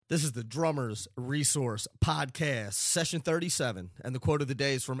This is the Drummers Resource Podcast, session 37, and the quote of the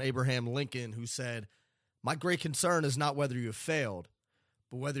day is from Abraham Lincoln, who said, "My great concern is not whether you have failed,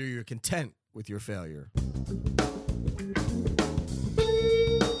 but whether you're content with your failure."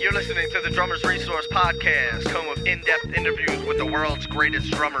 You're listening to the Drummers Resource Podcast, home of in-depth interviews with the world's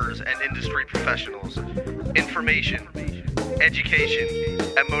greatest drummers and industry professionals. Information, education,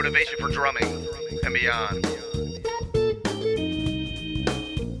 and motivation for drumming and beyond.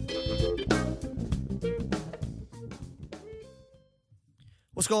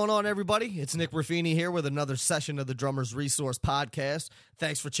 What's going on, everybody? It's Nick Ruffini here with another session of the Drummers Resource Podcast.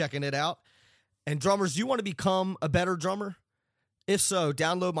 Thanks for checking it out. And drummers, do you want to become a better drummer? If so,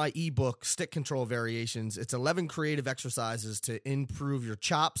 download my ebook, Stick Control Variations. It's 11 creative exercises to improve your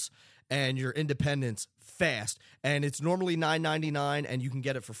chops and your independence fast. And it's normally $9.99, and you can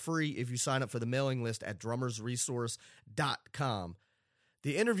get it for free if you sign up for the mailing list at drummersresource.com.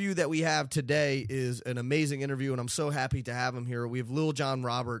 The interview that we have today is an amazing interview, and I'm so happy to have him here. We have Lil Jon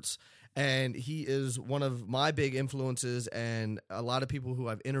Roberts, and he is one of my big influences, and a lot of people who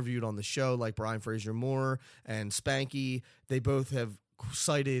I've interviewed on the show, like Brian Fraser Moore and Spanky, they both have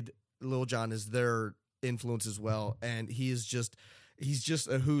cited Lil Jon as their influence as well, and he's just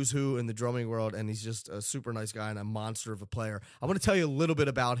a who's who in the drumming world, and he's just a super nice guy and a monster of a player. I want to tell you a little bit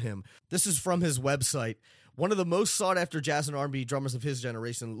about him. This is from his website. One of the most sought-after jazz and R&B drummers of his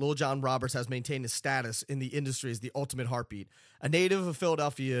generation, Lil Jon Roberts has maintained his status in the industry as the ultimate heartbeat. A native of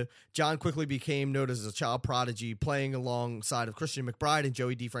Philadelphia, Jon quickly became known as a child prodigy, playing alongside of Christian McBride and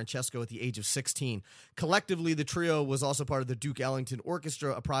Joey DeFrancesco at the age of 16. Collectively, the trio was also part of the Duke Ellington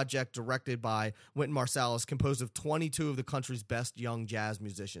Orchestra, a project directed by Wynton Marsalis, composed of 22 of the country's best young jazz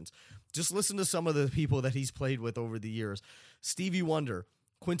musicians. Just listen to some of the people that he's played with over the years. Stevie Wonder,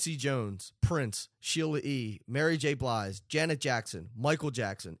 Quincy Jones, Prince, Sheila E., Mary J. Blige, Janet Jackson, Michael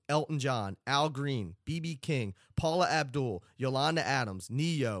Jackson, Elton John, Al Green, B.B. King, Paula Abdul, Yolanda Adams,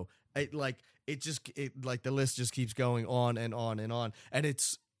 Neo. The list just keeps going on and on and on. And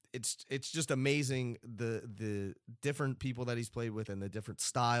it's just amazing the different people that he's played with and the different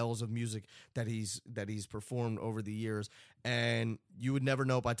styles of music that he's performed over the years. And you would never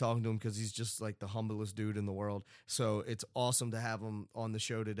know by talking to him because he's just like the humblest dude in the world. So it's awesome to have him on the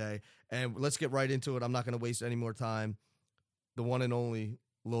show today. And let's get right into it. I'm not going to waste any more time. The one and only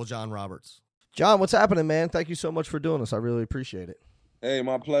Lil Jon Roberts. Jon, what's happening, man? Thank you so much for doing this. I really appreciate it. Hey,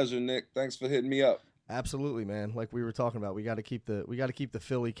 my pleasure, Nick. Thanks for hitting me up. Absolutely, man. Like we were talking about, we got to keep the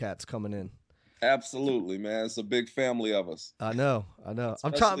Philly cats coming in. Absolutely, man. It's a big family of us. I know.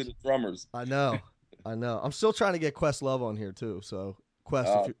 Especially the drummers. I know. I'm still trying to get Quest Love on here too. So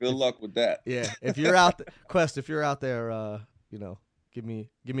Quest, good luck with that. Yeah, if you're out, Quest, if you're out there, give me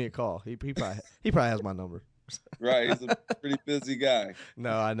a call. He probably has my number. Right, he's a pretty busy guy.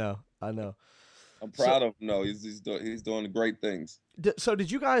 No, I know. I'm proud of him. No, he's doing great things. So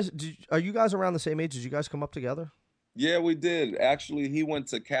are you guys around the same age? Did you guys come up together? Yeah, we did. Actually, he went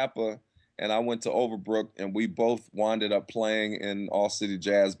to Kappa and I went to Overbrook, and we both winded up playing in All City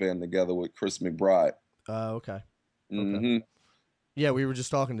Jazz Band together with Chris McBride. Okay. Mm-hmm. Okay. Yeah, we were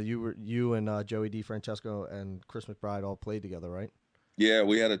just talking to you and Joey DeFrancesco and Chris McBride all played together, right? Yeah,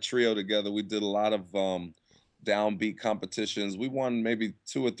 we had a trio together. We did a lot of downbeat competitions. We won maybe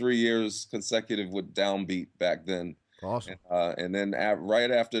 2 or 3 years consecutive with downbeat back then. Awesome. And then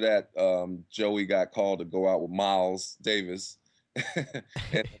right after that, Joey got called to go out with Miles Davis.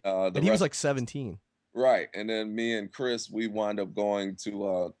 and he was like 17. Right. And then me and Chris, we wound up going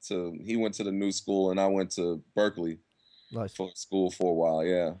to he went to the new school and I went to Berkeley. Nice. For school for a while,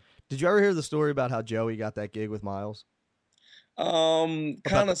 yeah. Did you ever hear the story about how Joey got that gig with Miles? Kind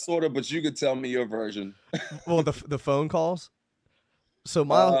of, sort of, but you could tell me your version. Well, the phone calls. So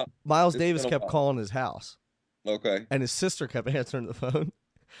Miles Davis kept calling his house. Okay. And his sister kept answering the phone.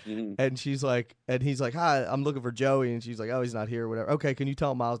 Mm-hmm. And he's like, "Hi, I'm looking for Joey." And she's like, "Oh, he's not here, whatever." "Okay, can you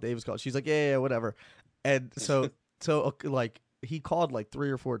tell him Miles Davis called?" She's like, yeah, whatever. And so like he called like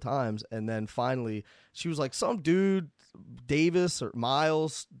 3 or 4 times, and then finally she was like, "Some dude, Davis or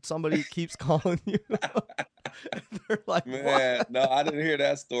Miles, somebody keeps calling you." And they're like, "Man, what?" No, I didn't hear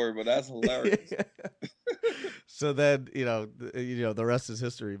that story, but that's hilarious. So then, the rest is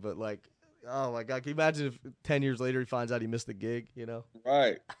history. But like, oh my God, can you imagine if 10 years later he finds out he missed the gig,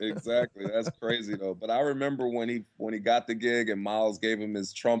 Right, exactly. That's crazy though. But I remember when he got the gig and Miles gave him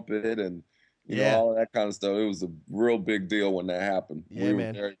his trumpet and you know all of that kind of stuff. It was a real big deal when that happened. Yeah, we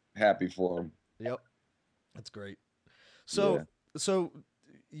man. were very happy for him. Yep. That's great. So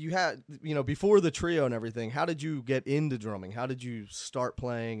you had, before the trio and everything, how did you get into drumming? How did you start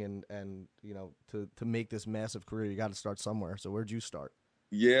playing and to make this massive career? You got to start somewhere. So where'd you start?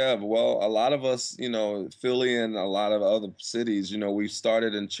 Yeah, well, a lot of us, Philly and a lot of other cities, we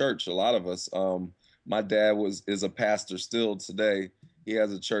started in church. A lot of us. My dad is a pastor still today. He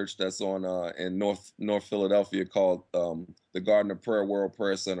has a church that's on in North Philadelphia called the Garden of Prayer World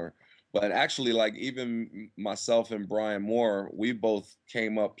Prayer Center. But actually, like even myself and Brian Moore, we both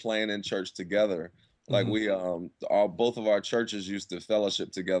came up playing in church together. Like Mhm. we both of our churches used to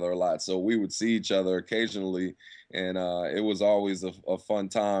fellowship together a lot, so we would see each other occasionally, and it was always a fun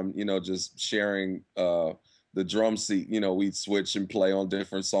time, just sharing the drum seat. We'd switch and play on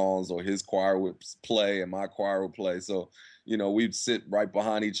different songs, or his choir would play and my choir would play. So, we'd sit right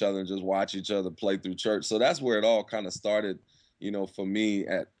behind each other and just watch each other play through church. So that's where it all kind of started, for me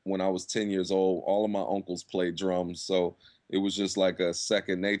at when I was 10 years old. All of my uncles played drums. So it was just like a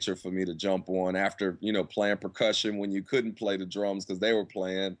second nature for me to jump on after, playing percussion when you couldn't play the drums because they were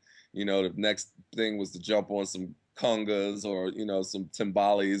playing. The next thing was to jump on some congas or, some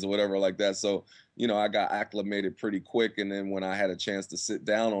timbales or whatever like that. So, I got acclimated pretty quick. And then when I had a chance to sit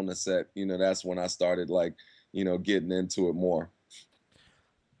down on the set, that's when I started like, getting into it more.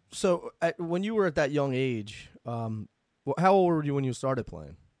 So when you were at that young age, how old were you when you started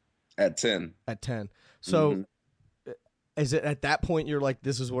playing? At 10. At 10. So is it at that point you're like,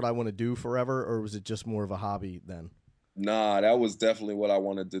 this is what I want to do forever, or was it just more of a hobby then? Nah, that was definitely what I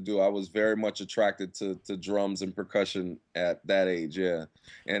wanted to do. I was very much attracted to drums and percussion at that age, yeah.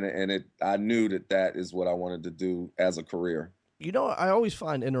 And I knew that is what I wanted to do as a career. I always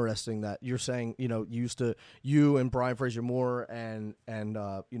find interesting that you're saying, you and Brian Fraser Moore and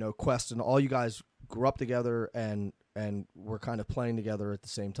Quest and all you guys grew up together and were kind of playing together at the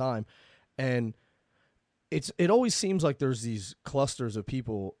same time. And it always seems like there's these clusters of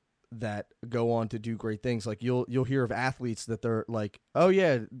people that go on to do great things. Like you'll hear of athletes that they're like, oh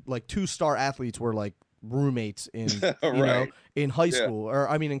yeah, like 2-star athletes were like roommates in right. In high school or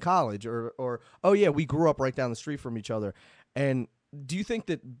I mean in college or oh yeah, we grew up right down the street from each other. And do you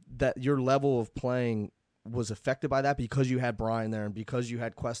think that your level of playing was affected by that because you had Brian there and because you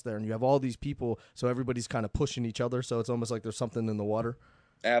had Quest there and you have all these people, so everybody's kind of pushing each other, so it's almost like there's something in the water?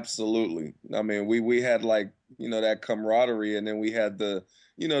 Absolutely. I mean, we had like, that camaraderie, and then we had the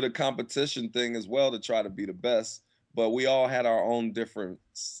competition thing as well to try to be the best. But we all had our own different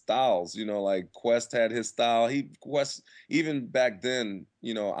styles, like Quest had his style. Quest, even back then,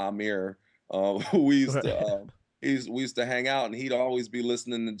 Amir, we used to we used to hang out, and he'd always be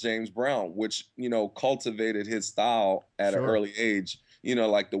listening to James Brown, which, cultivated his style at an early age.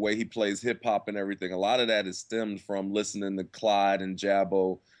 Like the way he plays hip hop and everything. A lot of that is stemmed from listening to Clyde and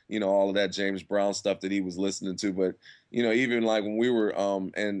Jabbo, all of that James Brown stuff that he was listening to. But, even like when we were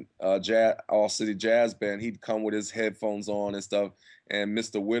in All City Jazz Band, he'd come with his headphones on and stuff. And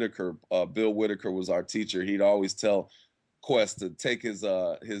Mr. Whitaker, Bill Whitaker was our teacher. He'd always tell Quest to take his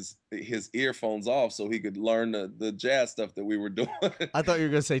earphones off so he could learn the jazz stuff that we were doing. I thought you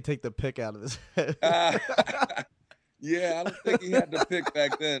were going to say take the pick out of his head. Yeah, I don't think he had the pick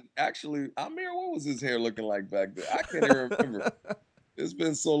back then. Actually, Amir, what was his hair looking like back then? I can't even remember. It's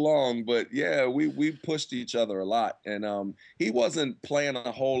been so long, but yeah, we pushed each other a lot. And he wasn't playing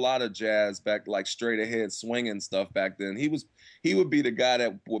a whole lot of jazz back, like straight ahead swinging stuff back then. He would be the guy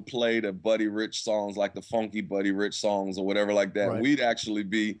that would play the Buddy Rich songs, like the funky Buddy Rich songs or whatever like that. Right. We'd actually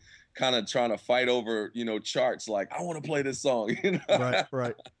be kind of trying to fight over, charts, like, I want to play this song.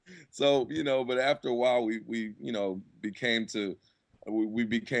 Right. So, but after a while we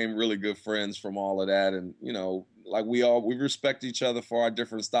became really good friends from all of that. And, like we respect each other for our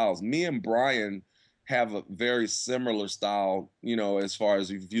different styles. Me and Brian have a very similar style, as far as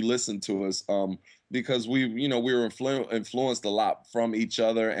if you listen to us, because we were influenced a lot from each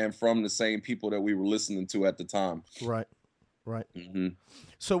other and from the same people that we were listening to at the time. Right. Mm-hmm.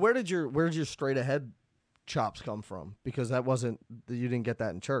 So where did your straight ahead chops come from? Because you didn't get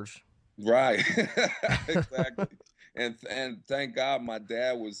that in church. Right. Exactly. And thank God my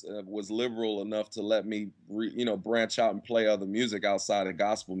dad was liberal enough to let me branch out and play other music outside of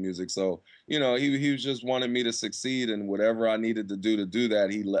gospel music. So he was just wanting me to succeed, and whatever I needed to do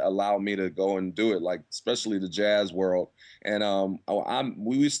that, he allowed me to go and do it, like especially the jazz world. And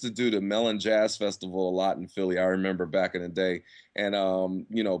we used to do the Mellon Jazz Festival a lot in Philly. I remember back in the day, and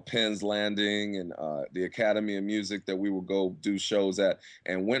Penn's Landing and the Academy of Music that we would go do shows at,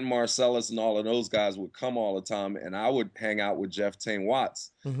 and Wynton Marsalis and all of those guys would come all the time, and I would hang out with Jeff Tane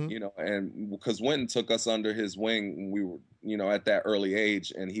Watts, and because Wynton took us under his wing when we were, at that early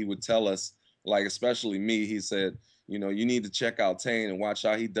age, and he would tell us, like, especially me, he said, You know, you need to check out Tane and watch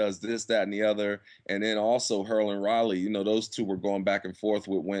how he does this, that, and the other. And then also Herlin Riley, you know, those two were going back and forth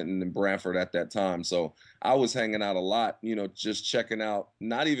with Wynton and Branford at that time. So I was hanging out a lot, you know, just checking out,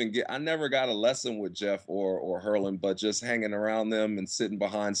 I never got a lesson with Jeff or Herlin, but just hanging around them and sitting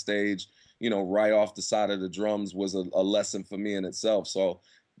behind stage, you know, right off the side of the drums was a lesson for me in itself. So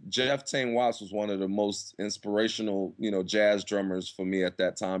Jeff Tane Watts was one of the most inspirational, you know, jazz drummers for me at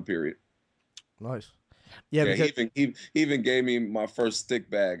that time period. Nice. Yeah, because he even gave me my first stick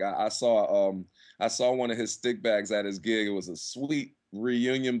bag. I saw one of his stick bags at his gig. It was a sweet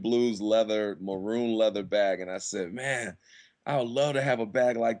Reunion Blues maroon leather bag, and I said, "Man, I would love to have a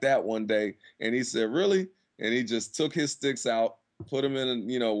bag like that one day." And he said, "Really?" And he just took his sticks out, put them in,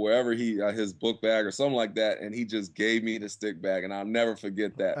 you know, wherever his book bag or something like that, and he just gave me the stick bag, and I'll never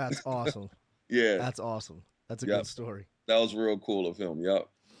forget that. That's awesome. Yeah, that's awesome. That's a good story. That was real cool of him. Yep.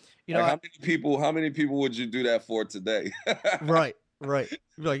 You know, how many people would you do that for today? Right. You'd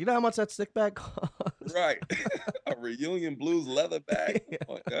be like, you know how much that stick bag costs? Right. A Reunion Blues leather bag.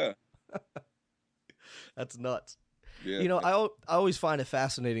 Oh, yeah. That's nuts. Yeah. You know, I always find it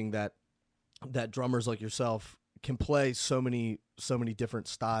fascinating that drummers like yourself can play so many different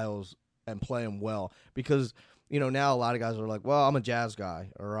styles and play them well, because, you know, now a lot of guys are like, well, I'm a jazz guy,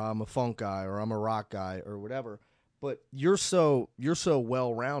 or I'm a funk guy, or I'm a rock guy, or whatever. But you're so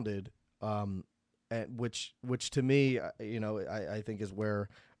well rounded, and which to me, you know, I think is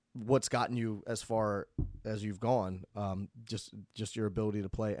what's gotten you as far as you've gone. Just your ability to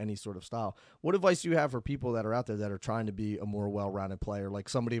play any sort of style. What advice do you have for people that are out there that are trying to be a more well rounded player, like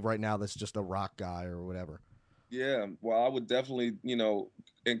somebody right now that's just a rock guy or whatever? Yeah, well, I would definitely, you know,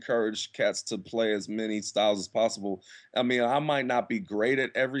 encourage cats to play as many styles as possible. I mean, I might not be great at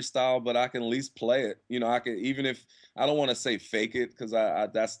every style, but I can at least play it. You know, I can, even if I don't want to say fake it, because I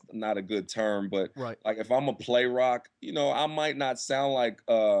that's not a good term, but right. Like if I'm a play rock, you know, I might not sound like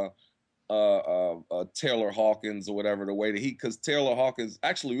Taylor Hawkins or whatever, the way that because Taylor Hawkins,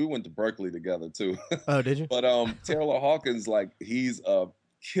 actually we went to Berkeley together too. Oh, did you? But Taylor Hawkins, like, he's a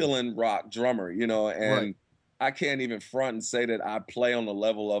killing rock drummer, you know, and right. I can't even front and say that I play on the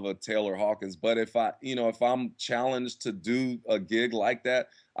level of a Taylor Hawkins, but if I'm challenged to do a gig like that,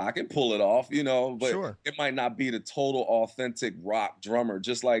 I can pull it off, you know, but sure. It might not be the total authentic rock drummer,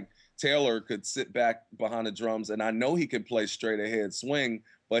 just like Taylor could sit back behind the drums and I know he can play straight ahead swing,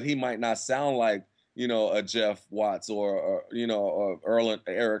 but he might not sound like, you know, a Jeff Watts or you know,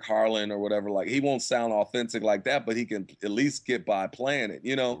 Eric Harlan or whatever. Like, he won't sound authentic like that, but he can at least get by playing it,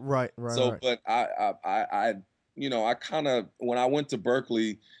 you know? Right. So, right. but I you know, I kind of, when I went to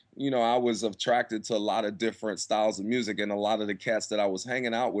Berkeley, you know, I was attracted to a lot of different styles of music, and a lot of the cats that I was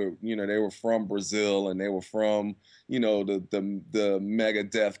hanging out with, you know, they were from Brazil and they were from, you know, the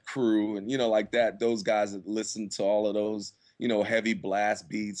Megadeth crew and, you know, like that, those guys that listened to all of those, you know, heavy blast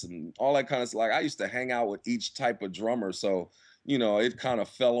beats and all that kind of stuff. Like, I used to hang out with each type of drummer. So, you know, it kind of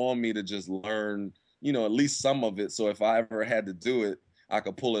fell on me to just learn, you know, at least some of it. So if I ever had to do it, I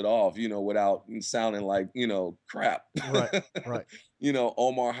could pull it off, you know, without sounding like, you know, crap. Right. You know,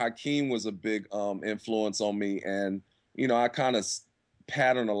 Omar Hakim was a big influence on me. And, you know, I kind of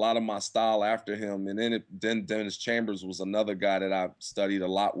patterned a lot of my style after him. And then Dennis Chambers was another guy that I studied a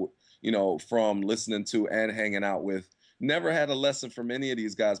lot with, you know, from listening to and hanging out with. Never had a lesson from any of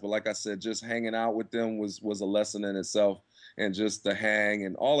these guys, but like I said, just hanging out with them was a lesson in itself. And just the hang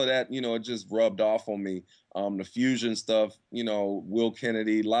and all of that, you know, it just rubbed off on me. The fusion stuff, you know, Will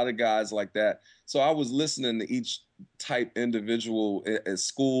Kennedy, a lot of guys like that. So I was listening to each type individual at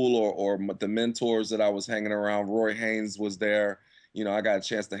school or the mentors that I was hanging around. Roy Haynes was there. You know, I got a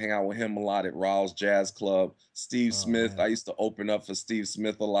chance to hang out with him a lot at Rao's Jazz Club. Steve Smith, man. I used to open up for Steve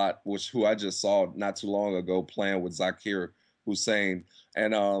Smith a lot, who I just saw not too long ago playing with Zakir Hussain.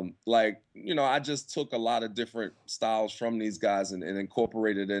 And like, you know, I just took a lot of different styles from these guys and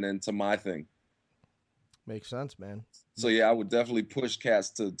incorporated it into my thing. Makes sense, man. So yeah, I would definitely push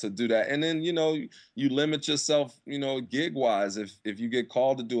cats to do that. And then, you know, you limit yourself, you know, gig wise. If you get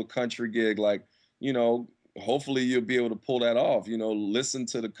called to do a country gig, like, you know, hopefully you'll be able to pull that off. You know, listen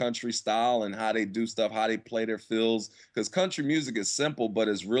to the country style and how they do stuff, how they play their fills. Because country music is simple, but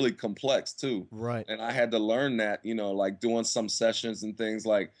it's really complex too. Right. And I had to learn that, you know, like doing some sessions and things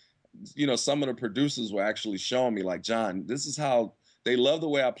like, you know, some of the producers were actually showing me like, John, this is how they love the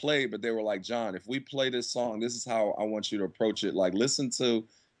way I played, but they were like, John, if we play this song, this is how I want you to approach it. Like, listen to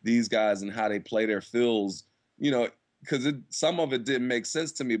these guys and how they play their fills, you know, because some of it didn't make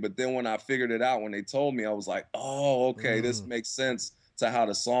sense to me. But then when I figured it out, when they told me, I was like, oh, okay, this makes sense to how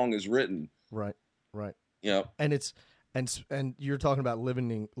the song is written. Right. Right. Yeah. And it's, And you're talking about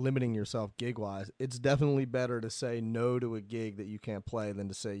limiting yourself gig wise. It's definitely better to say no to a gig that you can't play than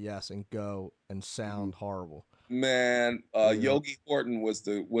to say yes and go and sound horrible. Man, Yogi Horton was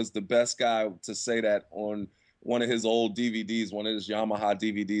the best guy to say that on one of his old DVDs, one of his Yamaha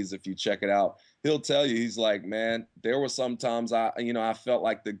DVDs. If you check it out, he'll tell you, he's like, man, there were some times I felt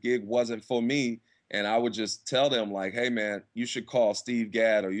like the gig wasn't for me, and I would just tell them like, hey man, you should call Steve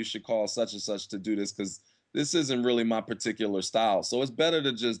Gadd or you should call such and such to do this because this isn't really my particular style. So it's better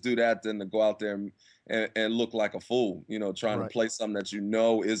to just do that than to go out there and look like a fool, trying to play something that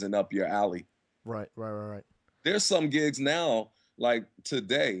isn't up your alley. Right. There's some gigs now, like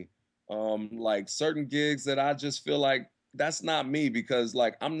today, like certain gigs that I just feel like that's not me because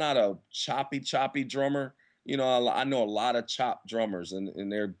like I'm not a choppy drummer. I know a lot of chop drummers and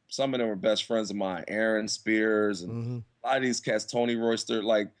some of them are best friends of mine, Aaron Spears and a lot of these cats, Tony Royster.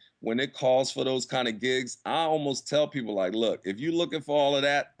 Like when it calls for those kind of gigs, I almost tell people like, look, if you're looking for all of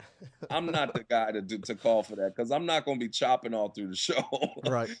that, I'm not the guy to call for that because I'm not going to be chopping all through the show.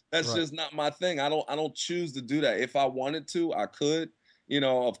 Right. That's just not my thing. I don't choose to do that. If I wanted to, I could.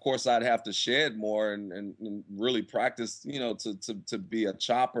 Of course, I'd have to shed more and really practice, to be a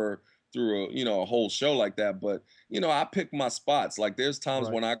chopper through a whole show like that. But, I pick my spots. Like there's times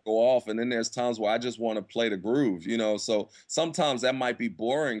when I go off and then there's times where I just want to play the groove, So sometimes that might be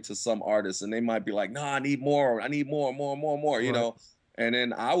boring to some artists and they might be like, no, I need more, right. And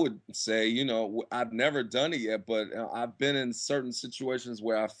then I would say, I've never done it yet, but I've been in certain situations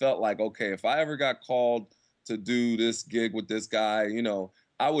where I felt like, okay, if I ever got called to do this gig with this guy,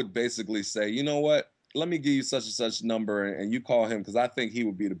 I would basically say, you know what? Let me give you such and such number and you call him because I think he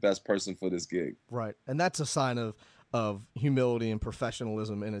would be the best person for this gig. Right. And that's a sign of humility and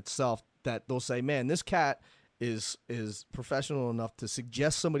professionalism in itself that they'll say, man, this cat is professional enough to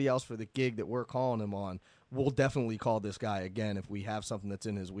suggest somebody else for the gig that we're calling him on. We'll definitely call this guy again if we have something that's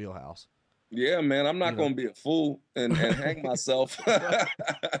in his wheelhouse. Yeah, man, I'm not going to be a fool and hang myself.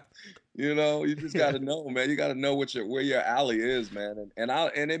 You just got to know, man. You got to know where your alley is, man.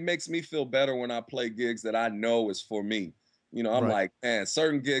 And it makes me feel better when I play gigs that I know is for me. I'm like, man,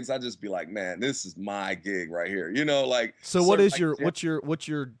 certain gigs I just be like, man, this is my gig right here. Like. So what is what's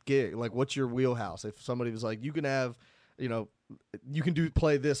your gig? Like what's your wheelhouse? If somebody was like, you can have, you can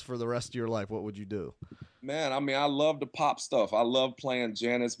play this for the rest of your life, what would you do? Man, I mean, I love the pop stuff. I love playing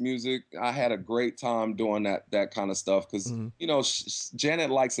Janet's music. I had a great time doing that kind of stuff because, Janet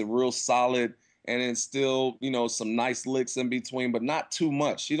likes it real solid and then still, some nice licks in between, but not too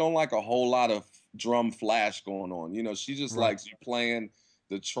much. She don't like a whole lot of drum flash going on. She just likes you playing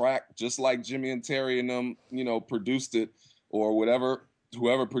the track just like Jimmy and Terry and them, produced it or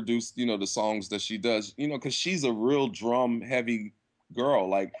whoever produced, the songs that she does, because she's a real drum heavy girl.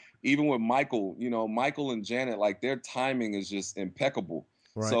 Like, even with Michael, Michael and Janet, like their timing is just impeccable.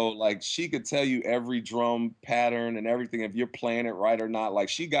 Right. So like she could tell you every drum pattern and everything if you're playing it right or not. Like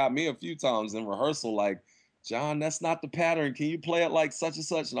she got me a few times in rehearsal, like, John, that's not the pattern. Can you play it like such and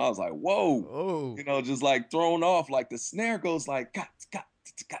such? And I was like, whoa, just like thrown off. Like the snare goes like,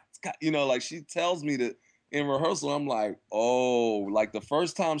 like she tells me that in rehearsal. I'm like, oh, like the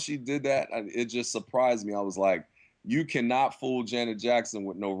first time she did that, it just surprised me. I was like, you cannot fool Janet Jackson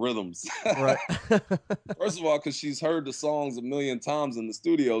with no rhythms. Right. First of all, because she's heard the songs a million times in the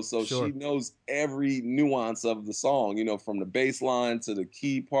studio, so she knows every nuance of the song, from the bass line to the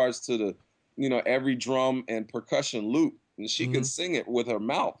key parts to the, every drum and percussion loop. And she can sing it with her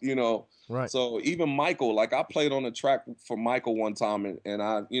mouth, Right. So even Michael, like I played on a track for Michael one time and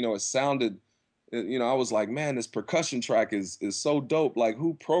I, it sounded, I was like, man, this percussion track is so dope. Like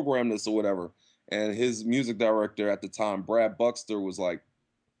who programmed this or whatever? And his music director at the time, Brad Buxter, was like,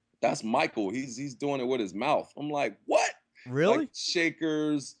 that's Michael. He's doing it with his mouth. I'm like, what? Really? Like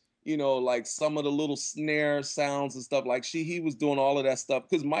shakers, like some of the little snare sounds and stuff. Like he was doing all of that stuff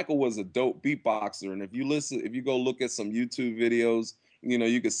because Michael was a dope beatboxer. And if you go look at some YouTube videos,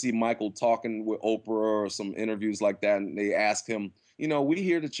 you could see Michael talking with Oprah or some interviews like that. And they ask him, we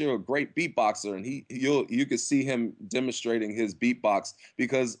hear that you're a great beatboxer, and you could see him demonstrating his beatbox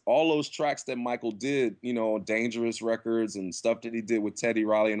because all those tracks that Michael did, Dangerous Records and stuff that he did with Teddy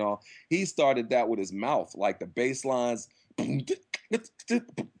Riley and all, he started that with his mouth, like the bass lines, like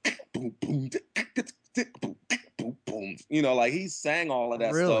he sang all of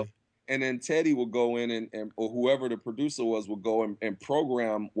that stuff. And then Teddy would go in and or whoever the producer was would go and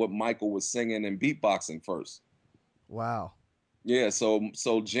program what Michael was singing and beatboxing first. Wow. Yeah, so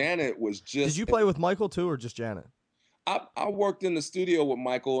Janet was just... Did you play with Michael too, or just Janet? I worked in the studio with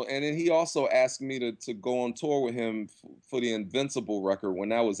Michael, and then he also asked me to go on tour with him for the Invincible record when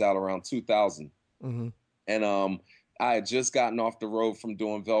that was out around 2000. Mm-hmm. And I had just gotten off the road from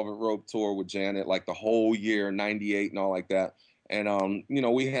doing Velvet Rope tour with Janet, like the whole year, 98 and all like that. And,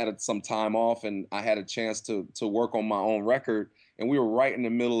 we had some time off and I had a chance to work on my own record. And we were right in the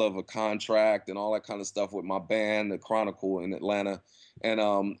middle of a contract and all that kind of stuff with my band, The Chronicle in Atlanta. And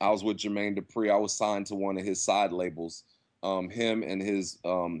I was with Jermaine Dupri. I was signed to one of his side labels. Him and his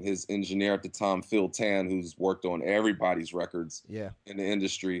engineer at the time, Phil Tan, who's worked on everybody's records in the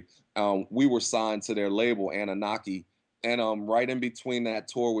industry. We were signed to their label, Anunnaki. And right in between that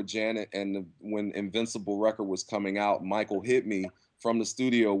tour with Janet and when Invincible record was coming out, Michael hit me from the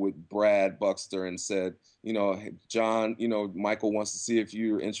studio with Brad Buxter and said, "Hey, John, Michael wants to see if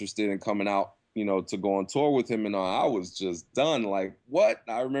you're interested in coming out, to go on tour with him." And I was just done. Like, what?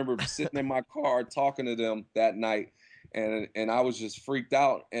 I remember sitting in my car talking to them that night. And I was just freaked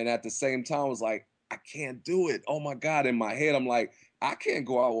out. And at the same time, I was like, I can't do it. Oh my God. In my head, I'm like, I can't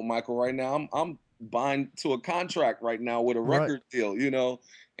go out with Michael right now. I'm bind to a contract right now with a record deal,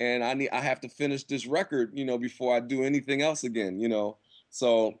 and I have to finish this record, before I do anything else again,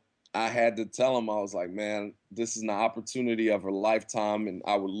 So I had to tell him, I was like, man, this is an opportunity of a lifetime and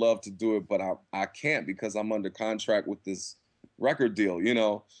I would love to do it, but I can't because I'm under contract with this record deal,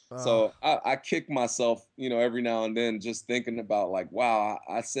 So I kick myself, every now and then just thinking about like, wow,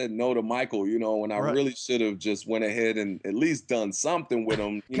 I said no to Michael, when I really should have just went ahead and at least done something with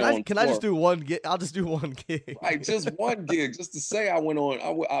him. Can I just do one gig? I'll just do one gig. Right, just one gig, just to say I went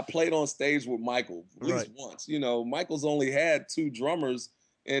on. I played on stage with Michael at least once. Michael's only had 2 drummers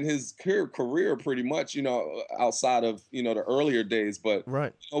in his career pretty much, outside of, the earlier days. But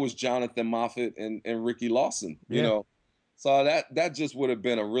it was Jonathan Moffett and Ricky Lawson, you know. So that just would have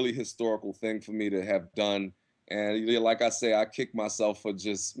been a really historical thing for me to have done. And like I say, I kicked myself for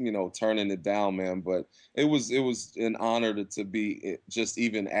just, turning it down, man. But it was an honor to be just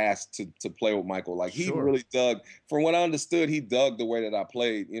even asked to play with Michael. Like he really dug, from what I understood, he dug the way that I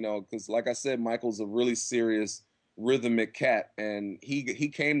played, because like I said, Michael's a really serious rhythmic cat. And he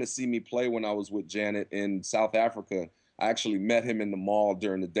came to see me play when I was with Janet in South Africa. I actually met him in the mall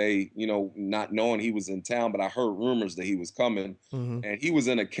during the day, not knowing he was in town, but I heard rumors that he was coming. And he was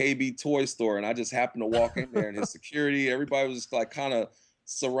in a KB toy store, and I just happened to walk in there, and his security, everybody was just like kind of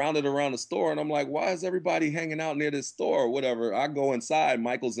surrounded around the store. And I'm like, why is everybody hanging out near this store or whatever? I go inside,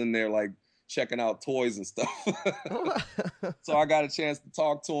 Michael's in there like checking out toys and stuff. So I got a chance to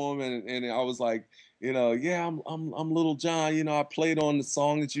talk to him, and I was like, yeah, I'm Little John. I played on the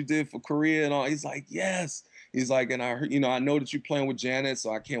song that you did for Korea and all. He's like, yes. He's like, and I heard, I know that you're playing with Janet,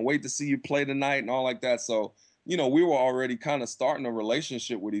 so I can't wait to see you play tonight and all like that. So, we were already kind of starting a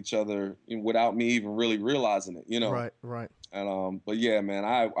relationship with each other without me even really realizing it, Right. And but yeah, man,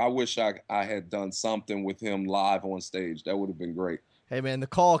 I wish I had done something with him live on stage. That would have been great. Hey, man, the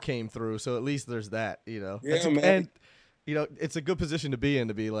call came through, so at least there's that, Yeah, man. And it's a good position to be in,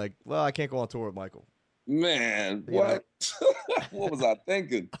 to be like, well, I can't go on tour with Michael. Man, what? What was I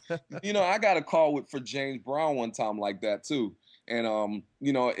thinking? I got a call for James Brown one time like that too. And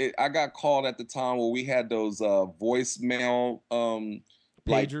I got called at the time where we had those voicemail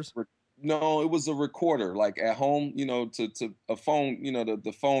pagers. No, it was a recorder, like at home, to a phone,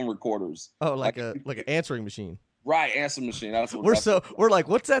 the phone recorders. Oh, like an answering machine. Right, answer machine. That's what we're like,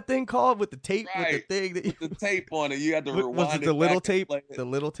 what's that thing called with the tape? Right. With the thing that with the tape on it, you had to rewind. Was it the little tape? The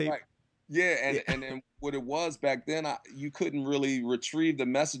little tape. Right. Yeah, and then what it was back then, you couldn't really retrieve the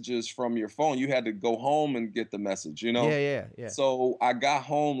messages from your phone. You had to go home and get the message, Yeah. So I got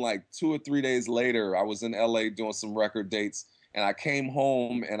home like 2 or 3 days later. I was in LA doing some record dates, and I came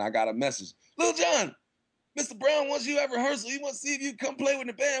home and I got a message. Lil Jon, Mr. Brown wants you at rehearsal. He wants to see if you come play with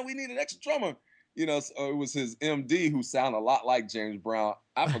the band. We need an extra drummer. So it was his MD who sounded a lot like James Brown.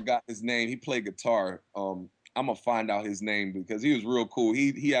 I forgot his name. He played guitar. I'm gonna find out his name because he was real cool.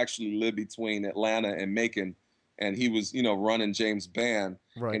 He actually lived between Atlanta and Macon, and he was running James' band.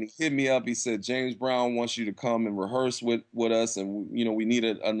 Right. And he hit me up. He said James Brown wants you to come and rehearse with us, and we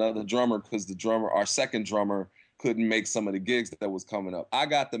needed another drummer because our second drummer, couldn't make some of the gigs that was coming up. I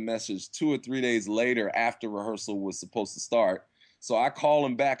got the message 2 or 3 days later after rehearsal was supposed to start. So I call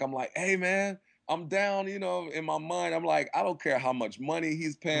him back. I'm like, hey man, I'm down, in my mind. I'm like, I don't care how much money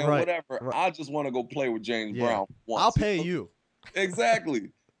he's paying, whatever. Right. I just want to go play with James Brown once. I'll pay you. Exactly.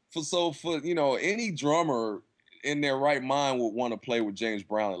 For any drummer in their right mind would want to play with James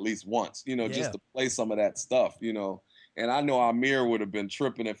Brown at least once, just to play some of that stuff, And I know Amir would have been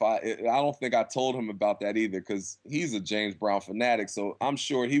tripping if I don't think I told him about that either because he's a James Brown fanatic. So I'm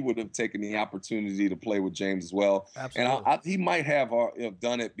sure he would have taken the opportunity to play with James as well. Absolutely. And he might have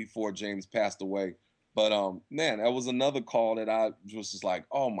done it before James passed away. But man, that was another call that I was just like,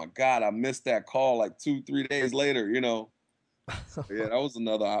 oh my God, I missed that call like 2, 3 days later, you know. So, yeah, that was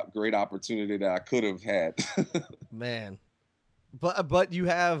another great opportunity that I could have had. Man. But you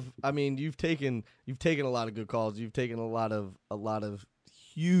have, I mean, you've taken a lot of good calls. You've taken a lot of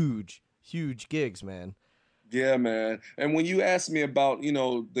huge gigs, man. Yeah, man. And when you ask me about, you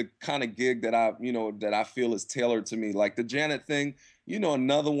know, the kind of gig that I feel is tailored to me, like the Janet thing, you know,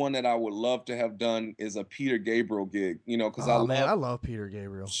 another one that I would love to have done is a Peter Gabriel gig, you know, because Oh man, I love Peter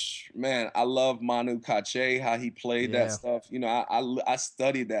Gabriel. man, I love Manu Katché, how he played that Yeah. stuff. You know, I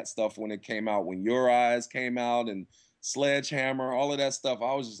studied that stuff when it came out, when Your Eyes came out and Sledgehammer, all of that stuff.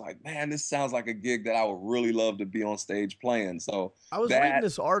 I was just like, man, this sounds like a gig that I would really love to be on stage playing. So I was reading that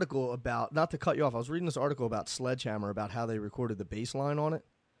this article about, not to cut you off, I was reading this article about Sledgehammer, about how they recorded the bass line on it.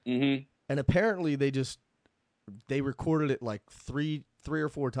 mhm. And apparently they recorded it like three or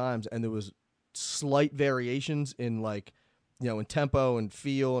four times, and there was slight variations in, like, you know, in tempo and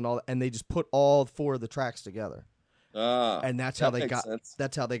feel and all that, and they just put all four of the tracks together. And that's how they got sense.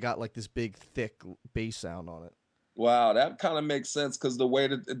 that's how they got like this big thick bass sound on it. Wow, that kind of makes sense because the way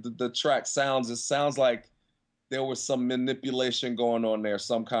that the track sounds, it sounds like there was some manipulation going on there,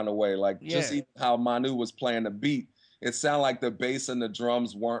 some kind of way. Like just Yeah. even how Manu was playing the beat, it sounded like the bass and the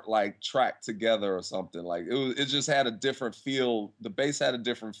drums weren't like tracked together or something. Like it just had a different feel. The bass had a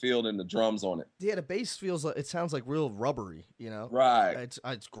different feel than the drums on it. Yeah, the bass feels like, it sounds like real rubbery, you know. Right.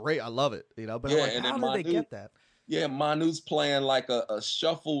 It's great. I love it, you know. But Yeah, I'm like, and how then did they get that? Yeah, Manu's playing like a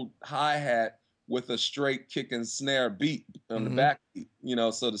shuffled hi-hat with a straight kick and snare beat on the back beat, you know,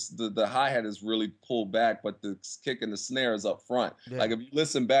 so the hi-hat is really pulled back, but the kick and the snare is up front. Yeah. Like if you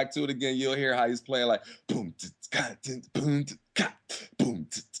listen back to it again, you'll hear how he's playing like boom, boom, boom,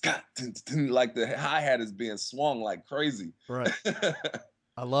 like the hi-hat is being swung like crazy. Right.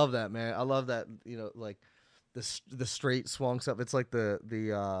 I love that, man. I love that, you know, like the straight swung stuff. It's like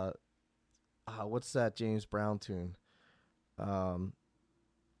the what's that James Brown tune?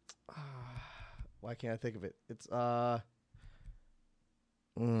 Why can't I think of it? It's I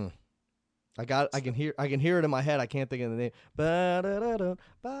can hear it in my head. I can't think of the name. What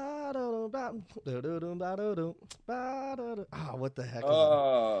the heck is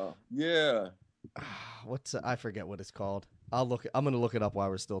it? Yeah. I forget what it's called. I'm gonna look it up while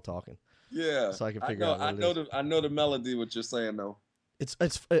we're still talking. Yeah. So I can figure out what it is. I know the melody what you're saying though. It's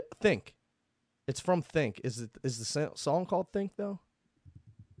Think. It's from Think. Is the song called Think though?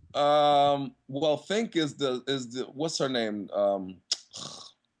 Well, Think is the what's her name?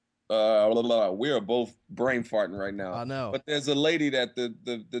 We are both brain farting right now. I know. But there's a lady that the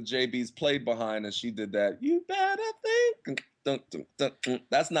JB's played behind, and she did that. You better think. Dun, dun, dun, dun.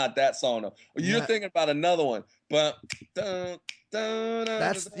 That's not that song though. You're thinking about another one. But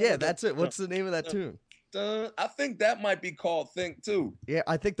that's it. What's the name of that tune? I think that might be called Think too. Yeah,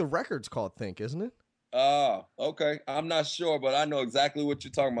 I think the record's called Think, isn't it? Okay. I'm not sure, but I know exactly what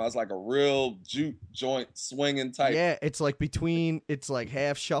you're talking about. It's like a real juke joint swinging type. Yeah, it's like it's like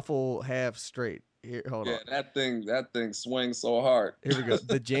half shuffle, half straight. Here, hold on. Yeah, that thing swings so hard. Here we go.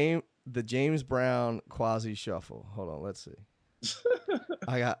 The James Brown quasi shuffle. Hold on, let's see.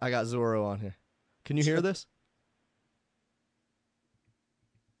 I got Zorro on here. Can you hear this?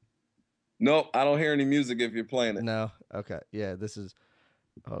 Nope, I don't hear any music if you're playing it. No. Okay. Yeah, this is.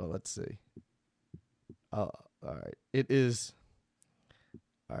 Hold on, let's see. Oh, all right. It is.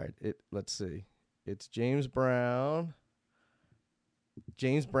 All right. Let's see. It's James Brown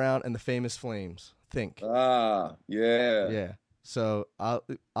and the Famous Flames. Think. Yeah. Yeah. So I'll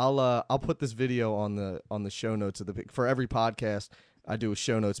put this video on the show notes of for every podcast. I do a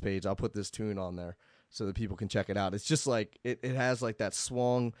show notes page. I'll put this tune on there so that people can check it out. It's just like it has like that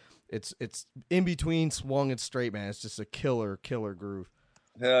swung. It's in between swung and straight, man. It's just a killer groove.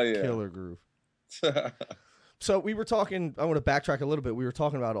 Hell yeah. Killer groove. So we were talking. I want to backtrack a little bit. We were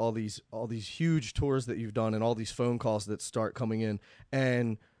talking about all these huge tours that you've done and all these phone calls that start coming in.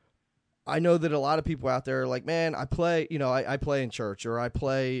 And I know that a lot of people out there are like, man, I play in church or I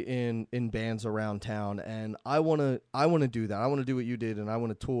play in bands around town, and I want to do that. I want to do what you did, and I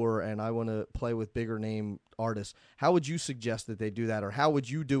want to tour, and I want to play with bigger name artists. How would you suggest that they do that, or how would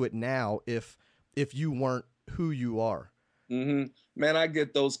you do it now if you weren't who you are? Mm-hmm. Man, I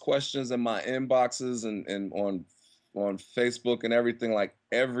get those questions in my inboxes and on Facebook and everything, like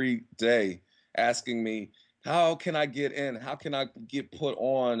every day, asking me, how can I get in? How can I get put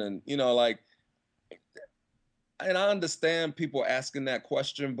on? And, you know, like, and I understand people asking that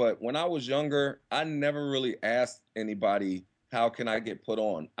question, but when I was younger, I never really asked anybody, how can I get put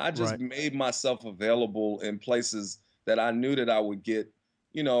on? I just made myself available in places that I knew that I would get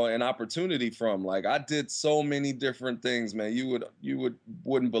an opportunity from. Like I did so many different things, man.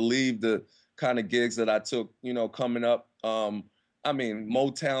 Wouldn't believe the kind of gigs that I took, coming up. I mean,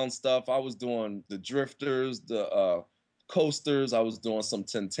 Motown stuff. I was doing the Drifters, the Coasters. I was doing some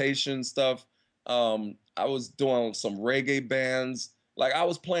Temptation stuff. I was doing some reggae bands. Like I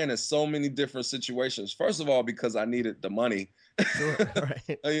was playing in so many different situations. First of all, because I needed the money. Sure,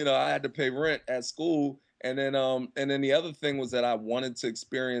 right. I had to pay rent at school. And then the other thing was that I wanted to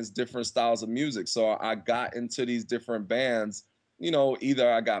experience different styles of music. So I got into these different bands.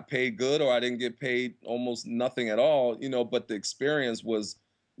 Either I got paid good or I didn't get paid almost nothing at all. But the experience was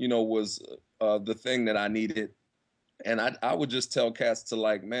the thing that I needed. And I would just tell cats to,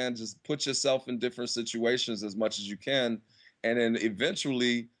 like, man, just put yourself in different situations as much as you can. And then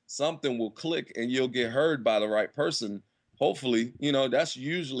eventually something will click and you'll get heard by the right person. Hopefully, that's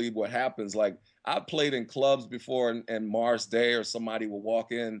usually what happens. Like I played in clubs before and Mars Day or somebody will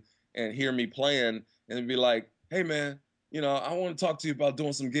walk in and hear me playing and be like, hey man, I want to talk to you about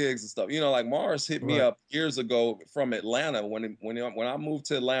doing some gigs and stuff. Like Mars hit me Right. up years ago from Atlanta. When I moved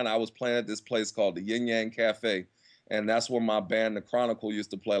to Atlanta, I was playing at this place called the Yin Yang Cafe. And that's where my band, The Chronicle, used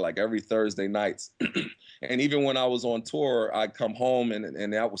to play like every Thursday nights. And even when I was on tour, I'd come home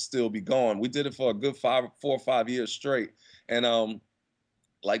and that would still be going. We did it for a good 4 or 5 years straight. And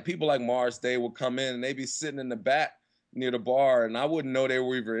like people like Mars Day would come in and they'd be sitting in the back near the bar, and I wouldn't know they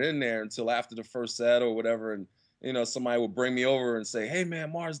were even in there until after the first set or whatever. And somebody would bring me over and say, hey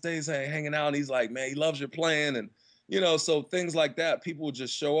man, Mars Day's hanging out, and he's like, man, he loves your playing. And so things like that, people would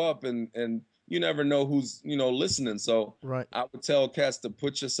just show up, and you never know who's listening. So Right. I would tell cats to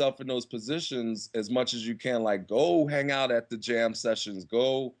put yourself in those positions as much as you can. Like go hang out at the jam sessions,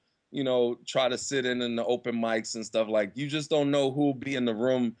 go try to sit in the open mics and stuff. Like you just don't know who'll be in the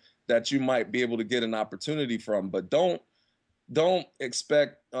room that you might be able to get an opportunity from. But don't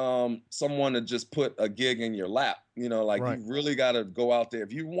expect someone to just put a gig in your lap. Like Right. you really got to go out there.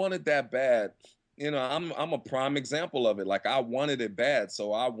 If you want it that bad, I'm a prime example of it. Like I wanted it bad,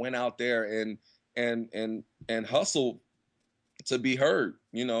 so I went out there and hustled to be heard.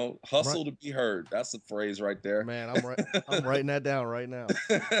 Hustle to be heard. That's the phrase right there. Man, I'm writing that down right now.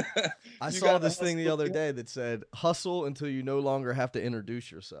 I You saw gotta this thing the hustle. other day that said, hustle until you no longer have to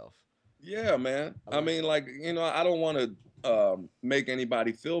introduce yourself. Yeah, man. I mean, like, I don't want to make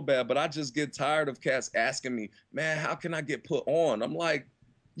anybody feel bad, but I just get tired of cats asking me, man, how can I get put on? I'm like,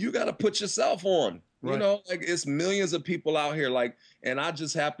 you got to put yourself on. Right. Like it's millions of people out here. Like, and I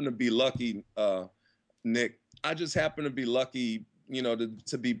just happen to be lucky, Nick. I just happen to be lucky,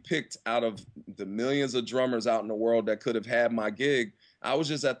 to be picked out of the millions of drummers out in the world that could have had my gig. I was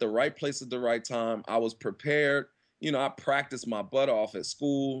just at the right place at the right time. I was prepared. I practiced my butt off at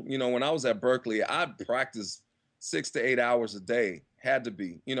school. When I was at Berkeley, I practiced 6 to 8 hours a day. Had to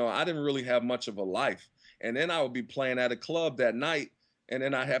be. I didn't really have much of a life. And then I would be playing at a club that night, and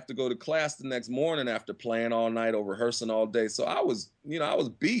then I'd have to go to class the next morning after playing all night or rehearsing all day. So I was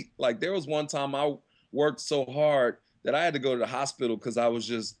beat. Like there was one time I worked so hard that I had to go to the hospital because I was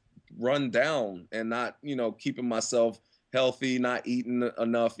just run down and not, keeping myself healthy, not eating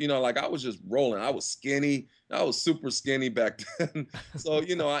enough. Like I was just rolling. I was skinny. I was super skinny back then. So,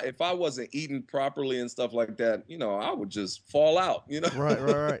 if I wasn't eating properly and stuff like that, I would just fall out,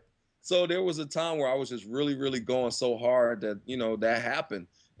 Right. So there was a time where I was just really, really going so hard that, that happened.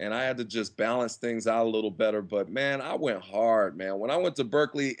 And I had to just balance things out a little better. But man, I went hard, man. When I went to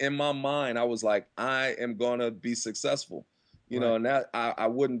Berkeley, in my mind, I was like, I am going to be successful, Right. and that I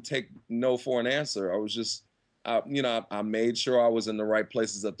wouldn't take no for an answer. I was just, I made sure I was in the right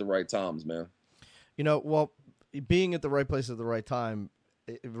places at the right times, man. Well, being at the right place at the right time,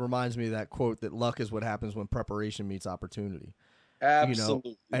 it reminds me of that quote that luck is what happens when preparation meets opportunity.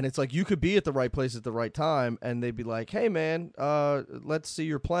 Absolutely. And it's like you could be at the right place at the right time, and they'd be like, "Hey, man, let's see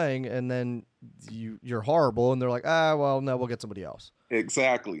you're playing," and then you're horrible, and they're like, "Ah, well, no, we'll get somebody else."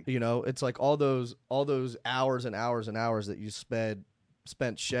 Exactly. It's like all those hours and hours and hours that you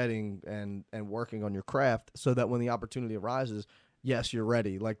spent shedding and working on your craft, so that when the opportunity arises, yes, you're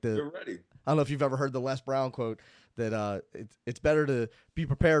ready. Like You're ready. I don't know if you've ever heard the Les Brown quote that it's better to be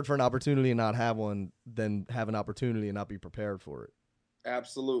prepared for an opportunity and not have one than have an opportunity and not be prepared for it.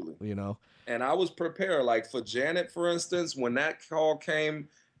 Absolutely. And I was prepared. Like for Janet, for instance, when that call came,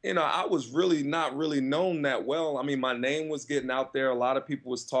 I was really not really known that well. I mean, my name was getting out there. A lot of people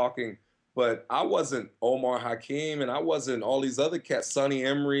was talking, but I wasn't Omar Hakim, and I wasn't all these other cats, Sonny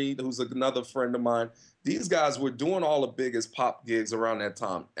Emery, who's another friend of mine. These guys were doing all the biggest pop gigs around that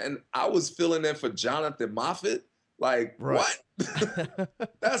time. And I was filling in for Jonathan Moffett. Like, Right. What?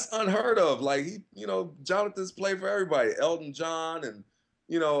 That's unheard of. Like, Jonathan's played for everybody. Elton John and,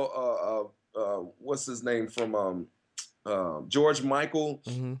 what's his name from George Michael,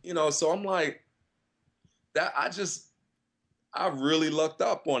 so I'm like that. I really lucked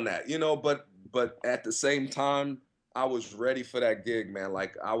up on that, but at the same time, I was ready for that gig, man.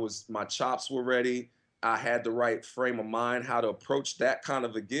 Like my chops were ready. I had the right frame of mind, how to approach that kind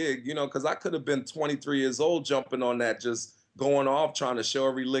of a gig, because I could have been 23 years old jumping on that, just going off, trying to show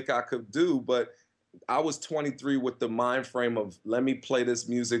every lick I could do. But I was 23 with the mind frame of, let me play this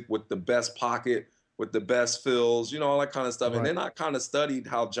music with the best pocket, with the best fills, all that kind of stuff. Right. And then I kind of studied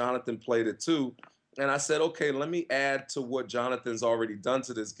how Jonathan played it too. And I said, okay, let me add to what Jonathan's already done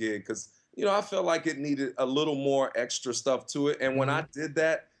to this gig, because, I felt like it needed a little more extra stuff to it. And when I did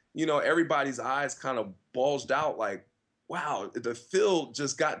that, everybody's eyes kind of bulged out like, wow, the feel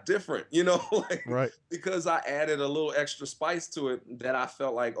just got different, right. Because I added a little extra spice to it that I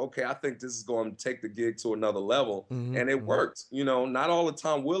felt like, okay, I think this is going to take the gig to another level. And it worked, not all the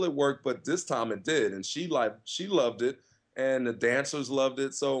time will it work, but this time it did. And she loved it and the dancers loved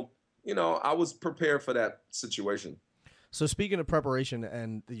it. So, I was prepared for that situation. So speaking of preparation,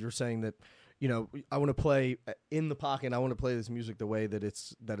 and you're saying that, I want to play in the pocket. I want to play this music the way that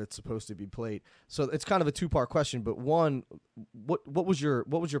it's supposed to be played. So it's kind of a two-part question. But one, what was your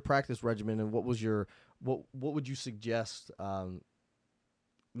practice regimen, and what would you suggest?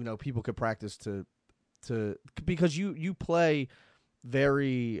 People could practice to because you play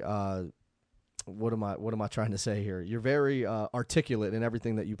very. What am I trying to say here? You're very articulate in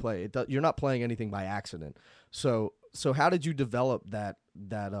everything that you play. You're not playing anything by accident. So how did you develop that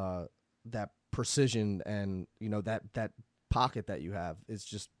precision and that pocket that you have? It's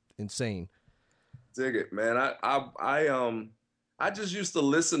just insane. Dig it, man. I just used to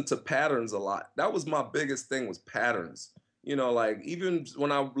listen to patterns a lot. That was my biggest thing, was patterns. Like even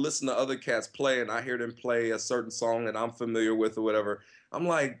when I listen to other cats play and I hear them play a certain song that I'm familiar with or whatever, I'm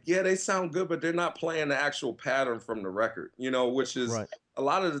like, yeah, they sound good, but they're not playing the actual pattern from the record, which is right. A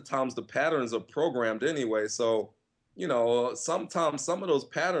lot of the times the patterns are programmed anyway. So, sometimes some of those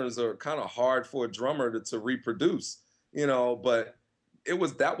patterns are kind of hard for a drummer to reproduce, but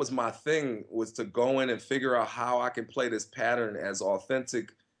that was my thing, was to go in and figure out how I can play this pattern as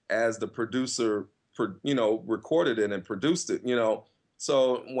authentic as the producer recorded it and produced it,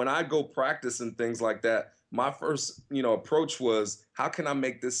 So when I go practice and things like that, my first, approach was, how can I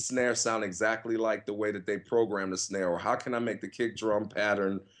make this snare sound exactly like the way that they programmed the snare? Or how can I make the kick drum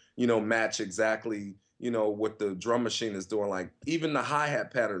pattern, match exactly, what the drum machine is doing? Like even the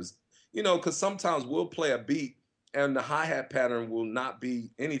hi-hat patterns, because sometimes we'll play a beat and the hi-hat pattern will not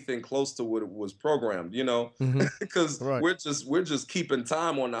be anything close to what it was programmed, because right. we're just keeping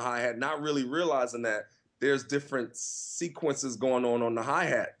time on the hi-hat, not really realizing that there's different sequences going on the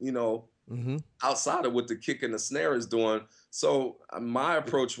hi-hat, outside of what the kick and the snare is doing. So my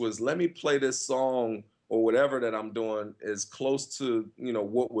approach was, let me play this song or whatever that I'm doing as close to,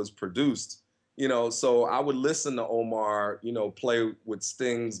 what was produced. So I would listen to Omar, play with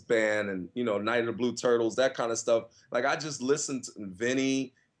Sting's band and, Night of the Blue Turtles, that kind of stuff. Like I just listened to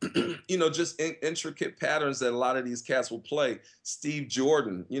Vinny, just intricate patterns that a lot of these cats will play. Steve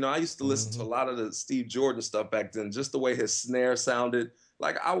Jordan, I used to listen to a lot of the Steve Jordan stuff back then, just the way his snare sounded.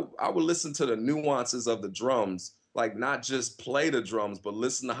 Like I would listen to the nuances of the drums, like not just play the drums, but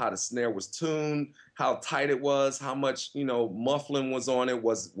listen to how the snare was tuned, how tight it was, how much, muffling was on it.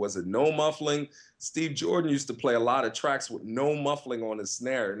 Was it no muffling? Steve Jordan used to play a lot of tracks with no muffling on his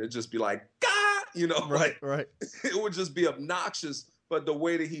snare, and it'd just be like, Gah! Right. It would just be obnoxious, but the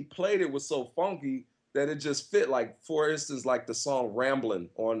way that he played it was so funky that it just fit. Like, for instance, like the song Ramblin'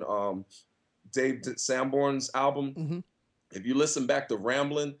 on Dave Sanborn's album. If you listen back to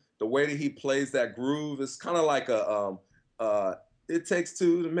Ramblin', the way that he plays that groove is kind of like it takes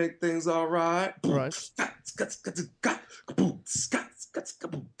two to make things all right. Right.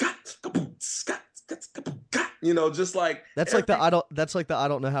 Just like that's like the I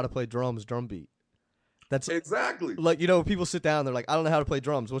don't know how to play drums drum beat. That's exactly like, people sit down, they're like, I don't know how to play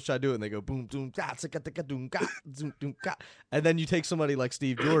drums. What should I do? And they go boom, boom, ga, doom, ga, zoom, doom, ga. And then you take somebody like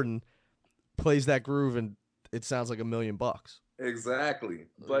Steve Jordan, plays that groove, and it sounds like $1 million. Exactly.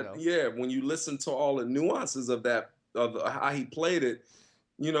 But yeah, when you listen to all the nuances of that, of how he played it,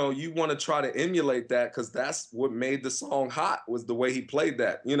 you want to try to emulate that, because that's what made the song hot, was the way he played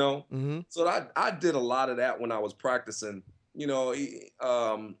that, So I did a lot of that when I was practicing. There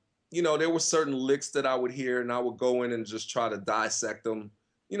were certain licks that I would hear, and I would go in and just try to dissect them.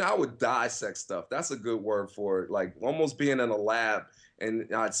 I would dissect stuff. That's a good word for it. Like almost being in a lab, and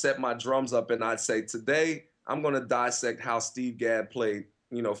I'd set my drums up and I'd say, today I'm going to dissect how Steve Gadd played,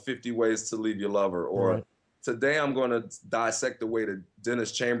 50 Ways to Leave Your Lover, or, right. today I'm going to dissect the way that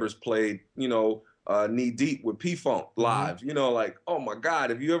Dennis Chambers played, Knee Deep with P-Funk live. Like, oh my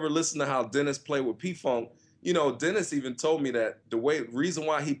God, if you ever listen to how Dennis played with P-Funk, Dennis even told me that the reason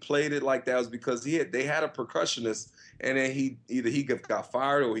why he played it like that was because they had a percussionist, and then he got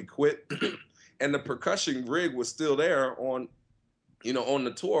fired or he quit, and the percussion rig was still there on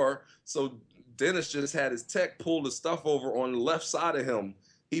the tour. So Dennis just had his tech pull the stuff over on the left side of him.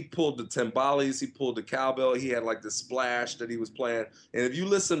 He pulled the timbales, he pulled the cowbell, he had like the splash that he was playing. And if you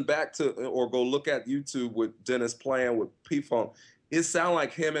listen back to or go look at YouTube with Dennis playing with P-Funk, it sounded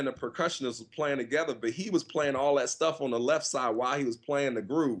like him and the percussionist was playing together, but he was playing all that stuff on the left side while he was playing the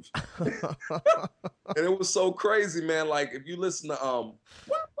groove. And it was so crazy, man. Like if you listen to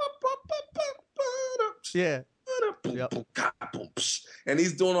yeah. Yep. And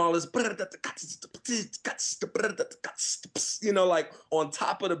he's doing all this, like on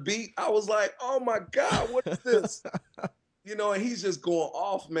top of the beat. I was like, oh my God, what is this? And he's just going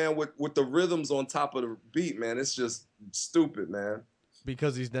off, man, with the rhythms on top of the beat, man. It's just stupid, man.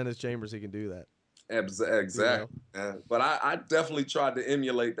 Because he's Dennis Chambers, he can do that. Exactly. Man. But I definitely tried to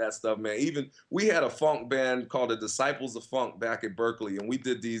emulate that stuff, man. Even we had a funk band called the Disciples of Funk back at Berkeley, and we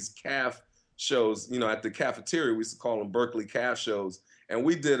did these calf shows, at the cafeteria. We used to call them Berkeley calf shows. And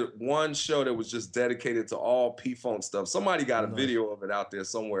we did one show that was just dedicated to all P-Funk stuff. Somebody got a video of it out there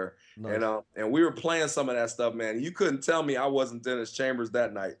somewhere. Nice. And we were playing some of that stuff, man. You couldn't tell me I wasn't Dennis Chambers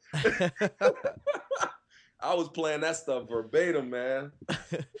that night. I was playing that stuff verbatim, man.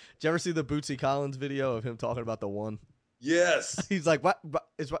 Did you ever see the Bootsy Collins video of him talking about the one? Yes. He's like, what?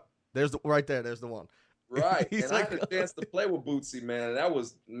 It's what? There's right there. There's the one. Right. And like, I had a chance to play with Bootsy, man. That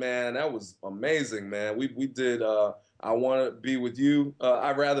was amazing, man. We did I Want to Be With You.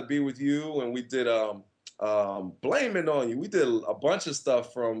 I'd Rather Be With You. And we did Blame It On You. We did a bunch of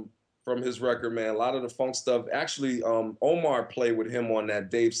stuff from his record, man. A lot of the funk stuff. Actually, Omar played with him on that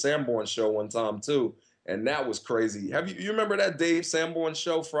Dave Sanborn show one time too. And that was crazy. You remember that Dave Sanborn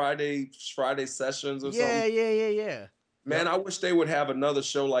show, Friday sessions or something? Yeah. Man, I wish they would have another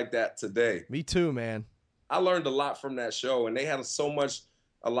show like that today. Me too, man. I learned a lot from that show, and they had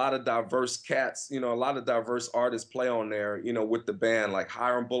a lot of diverse cats, a lot of diverse artists play on there, with the band. Like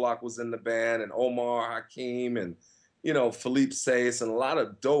Hiram Bullock was in the band, and Omar Hakim, and, Philippe Sayce, and a lot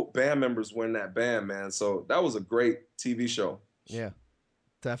of dope band members were in that band, man. So that was a great TV show. Yeah,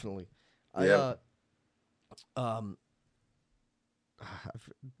 definitely. Yeah. I've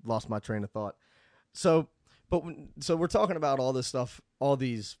lost my train of thought. So we're talking about all this stuff, all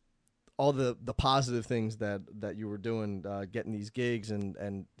the positive things that you were doing, getting these gigs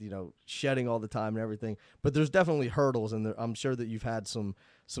and shedding all the time and everything. But there's definitely hurdles, and I'm sure that you've had some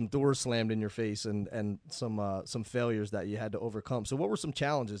doors slammed in your face and some failures that you had to overcome. So what were some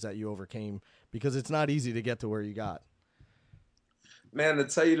challenges that you overcame? Because it's not easy to get to where you got. Man, to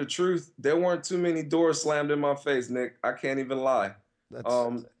tell you the truth, there weren't too many doors slammed in my face, Nick. I can't even lie.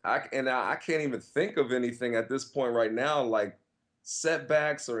 I can't even think of anything at this point right now, like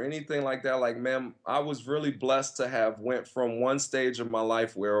setbacks or anything like that. Like, man, I was really blessed to have went from one stage of my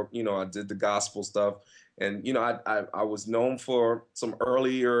life where, I did the gospel stuff. And, I was known for some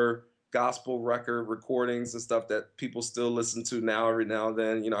earlier gospel record recordings and stuff that people still listen to now every now and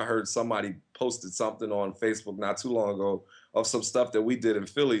then. I heard somebody posted something on Facebook not too long ago of some stuff that we did in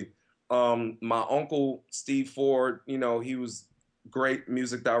Philly. My uncle, Steve Ford, he was great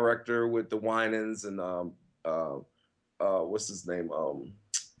music director with the Winans and what's his name?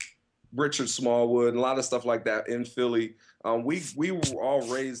 Richard Smallwood, and a lot of stuff like that in Philly. We were all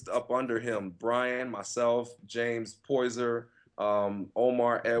raised up under him. Brian, myself, James Poyser,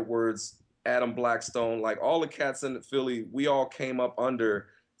 Omar Edwards, Adam Blackstone, like all the cats in Philly, we all came up under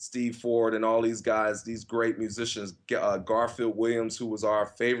Steve Ford and all these guys, these great musicians. Garfield Williams, who was our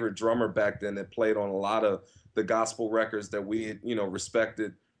favorite drummer back then, that played on a lot of the gospel records that we had,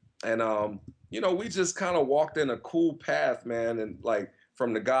 respected. And, we just kind of walked in a cool path, man. And like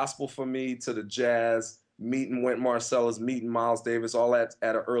from the gospel for me to the jazz, meeting Wynton Marsalis, meeting Miles Davis, all that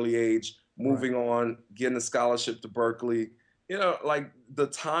at an early age, moving on, getting a scholarship to Berkeley. Like the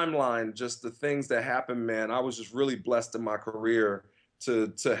timeline, just the things that happened, man. I was just really blessed in my career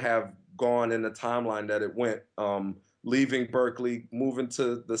to have gone in the timeline that it went. Leaving Berkeley, moving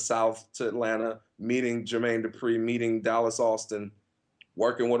to the South, to Atlanta, meeting Jermaine Dupri, meeting Dallas Austin,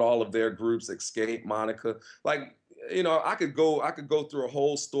 working with all of their groups, Escape, Monica. Like, I could go through a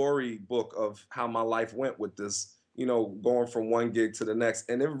whole storybook of how my life went with this, going from one gig to the next.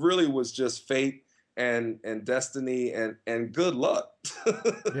 And it really was just fate and destiny and good luck.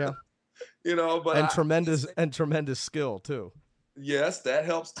 Yeah. But tremendous skill too. Yes, that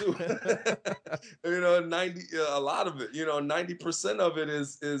helps too. 90, a lot of it, 90% of it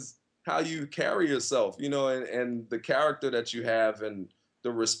is how you carry yourself, and the character that you have and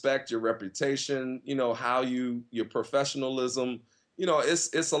the respect, your reputation, how your professionalism,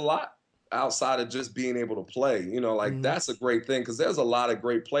 it's a lot outside of just being able to play, like Hmm. that's a great thing because there's a lot of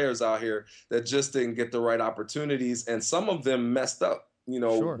great players out here that just didn't get the right opportunities and some of them messed up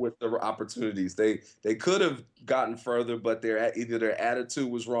Sure. with the opportunities. They could have gotten further, but either their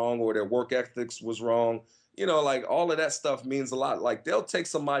attitude was wrong or their work ethics was wrong. Like all of that stuff means a lot. Like they'll take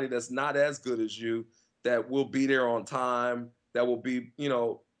somebody that's not as good as you, that will be there on time, that will be,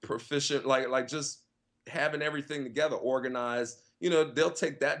 proficient, like just having everything together, organized. They'll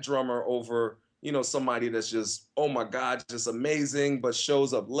take that drummer over, somebody that's just, oh my God, just amazing, but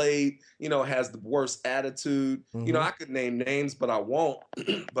shows up late, has the worst attitude. Hmm. I could name names, but I won't.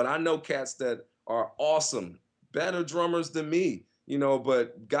 But I know cats that are awesome, better drummers than me,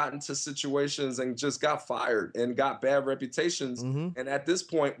 but got into situations and just got fired and got bad reputations. Hmm. And at this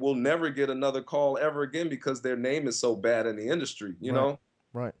point, will never get another call ever again because their name is so bad in the industry, Right.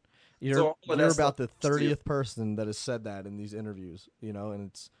 Right. So You're all of you're that stuff about the comes to you. 30th person that has said that in these interviews,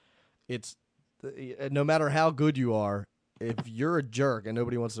 and it's no matter how good you are, if you're a jerk and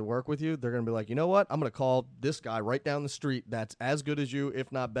nobody wants to work with you, they're going to be like, "You know what? I'm going to call this guy right down the street that's as good as you,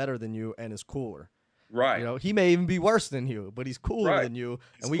 if not better than you, and is cooler." Right, He may even be worse than you, but he's cooler right. than you,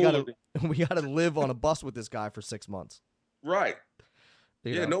 He's and we got cooler to than we got to live on a bus with this guy for 6 months. right.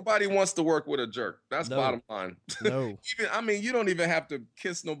 You Yeah, know? nobody wants to work with a jerk. That's No. bottom line. No. You don't even have to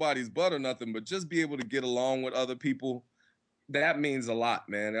kiss nobody's butt or nothing, but just be able to get along with other people. That means a lot,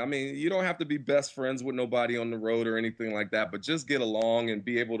 man. I mean, you don't have to be best friends with nobody on the road or anything like that, but just get along and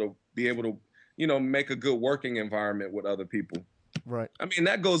be able to, make a good working environment with other people. Right. I mean,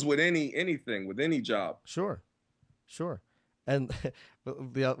 that goes with anything, with any job. Sure. Sure. And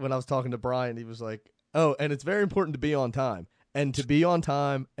when I was talking to Brian, he was like, "Oh, and it's very important to be on time, and to be on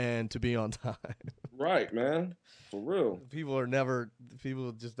time, and to be on time." Right, man. For real.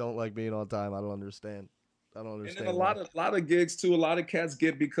 People just don't like being on time. I don't understand. And then a Why. lot of gigs too, a lot of cats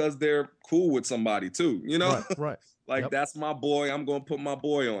get because they're cool with somebody too, Right. Right. Like Yep. that's my boy, I'm gonna put my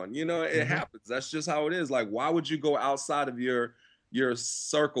boy on. It Hmm. happens. That's just how it is. Like, why would you go outside of your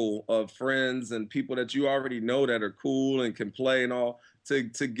circle of friends and people that you already know that are cool and can play and all to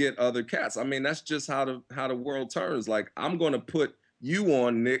get other cats? I mean, that's just how the world turns. Like, I'm gonna put you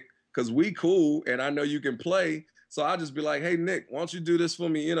on, Nick, because we cool and I know you can play. So I'll just be like, hey Nick, why don't you do this for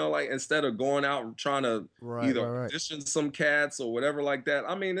me? Like instead of going out and trying to Right. either Right. Right. audition some cats or whatever like that.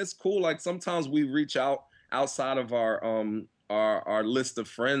 I mean, it's cool. Like sometimes we reach out outside of our list of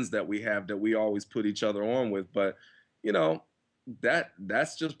friends that we have that we always put each other on with. But you know,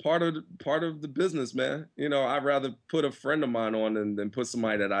 that's just part of the business, man. I'd rather put a friend of mine on than put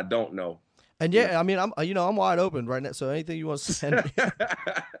somebody that I don't know. And You yeah, I mean, I'm wide open right now. So anything you want to send me, know?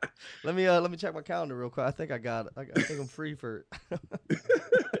 let me check my calendar real quick. I think I got it. I think I'm free for.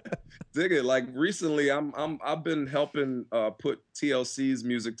 Dig it. Like recently, I've been helping put TLC's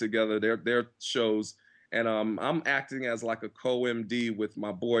music together, their shows, and I'm acting as like a co-MD with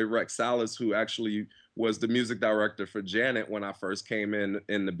my boy Rex Salas, who actually was the music director for Janet when I first came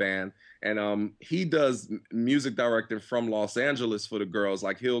in the band, and he does music directing from Los Angeles for the girls.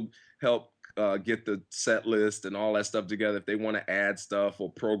 Like he'll help get the set list and all that stuff together if they want to add stuff or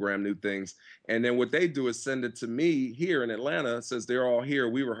program new things. And then what they do is send it to me here in Atlanta, since they're all here.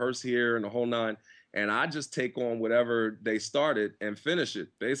 We rehearse here and the whole nine. And I just take on whatever they started and finish it.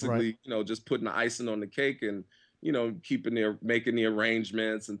 Right. Basically, just putting the icing on the cake and, making the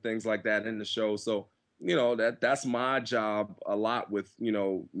arrangements and things like that in the show. So, that's my job a lot with,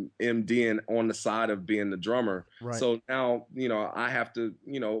 MDing on the side of being the drummer. Right. So now, I have to,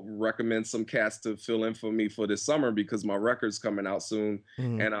 recommend some cats to fill in for me for this summer because my record's coming out soon,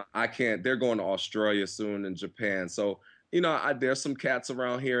 Mhm. and I can't. They're going to Australia soon and Japan. So, there's some cats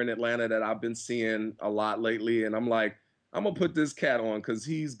around here in Atlanta that I've been seeing a lot lately, and I'm like, I'm gonna put this cat on because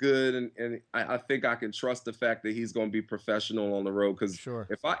he's good, and I think I can trust the fact that he's gonna be professional on the road. Because Sure.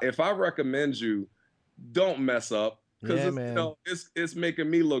 if I recommend you, don't mess up because Yeah, man. it's making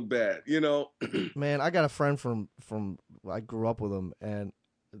me look bad. Man, I got a friend from I grew up with him, and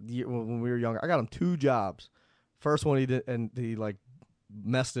when we were younger, I got him 2 jobs. First one he did, and he like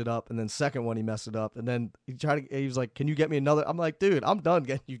messed it up, and then second one he messed it up, and then he was like, "Can you get me another?" I'm like, "Dude, I'm done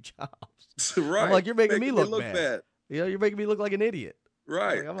getting you jobs." Right. I'm like, "You're making me look bad. bad. You're making me look like an idiot."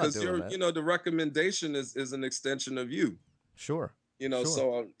 Right. Like, I'm not Because doing that. the recommendation is an extension of you. Sure. Sure.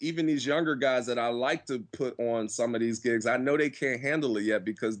 So even these younger guys that I like to put on some of these gigs, I know they can't handle it yet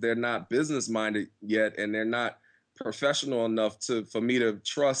because they're not business minded yet and they're not professional enough for me to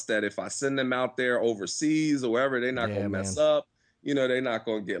trust that if I send them out there overseas or wherever, they're not Yeah, gonna mess man. up. They're not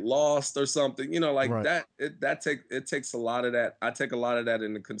gonna get lost or something. Like Right. that. It takes a lot of that. I take a lot of that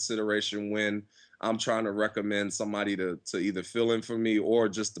into consideration when I'm trying to recommend somebody to either fill in for me or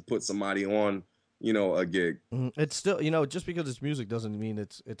just to put somebody on, a gig. It's still, just because it's music doesn't mean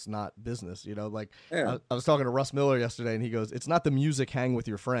it's not business. Like Yeah. I was talking to Russ Miller yesterday, and he goes, "It's not the music hang with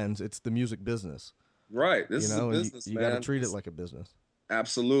your friends; it's the music business." Right. This is a And business, you got to man. treat it like a business.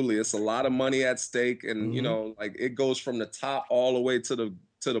 Absolutely. It's a lot of money at stake. And, like it goes from the top all the way to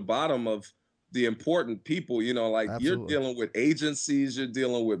the bottom of the important people. Like you're Absolutely. dealing with agencies, you're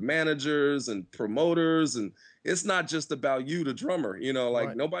dealing with managers and promoters, and it's not just about you, the drummer. Like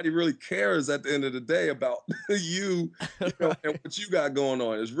Right. nobody really cares at the end of the day about you, Right. and what you got going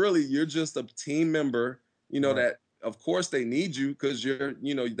on. It's really you're just a team member, Right. that of course they need you because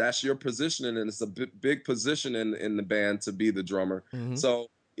that's your position, and it's a big position in the band to be the drummer. So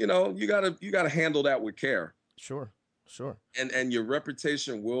you gotta handle that with care. Sure. And your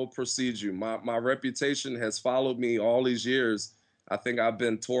reputation will precede you. My reputation has followed me all these years. I think I've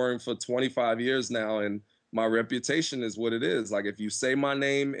been touring for 25 years now, and my reputation is what it is. Like if you say my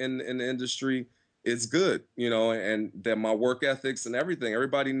name in the industry, it's good, and that my work ethics and everything.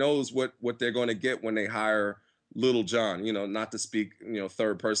 Everybody knows what they're going to get when they hire Little John. Not to speak,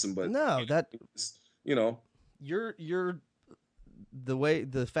 third person, but No, that you know, you're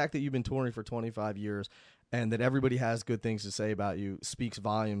the fact that you've been touring for 25 years and that everybody has good things to say about you speaks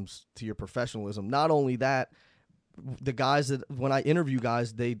volumes to your professionalism. Not only that, the guys that when I interview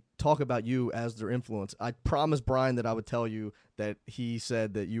guys, they talk about you as their influence. I promised Brian that I would tell you that he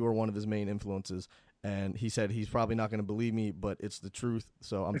said that you are one of his main influences, and he said he's probably not going to believe me, but it's the truth.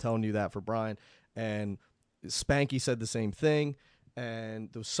 So I'm telling you that for Brian. And Spanky said the same thing. And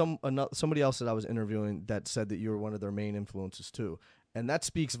there was somebody else that I was interviewing that said that you were one of their main influences too. And that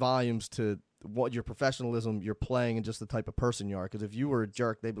speaks volumes to what your professionalism, your playing, and just the type of person you are. Because if you were a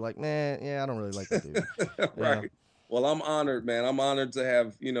jerk, they'd be like, "Nah, yeah, I don't really like that dude." Right. Well, I'm honored, man. I'm honored to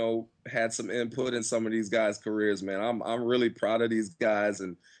have, had some input in some of these guys' careers, man. I'm really proud of these guys,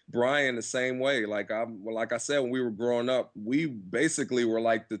 and Brian the same way. Like I said, when we were growing up, we basically were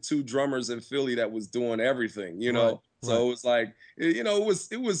like the two drummers in Philly that was doing everything, Right. So it was like,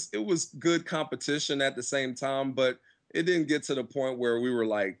 it was good competition at the same time, but it didn't get to the point where we were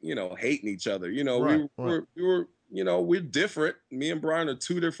like, hating each other. Right. We were, we're different. Me and Brian are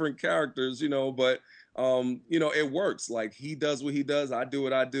two different characters, but it works. Like he does what he does, I do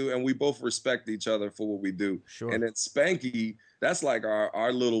what I do, and we both respect each other for what we do. Sure. And then Spanky, that's like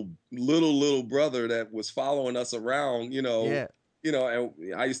our little brother that was following us around, Yeah.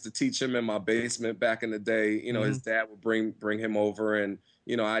 And I used to teach him in my basement back in the day. His dad would bring him over, and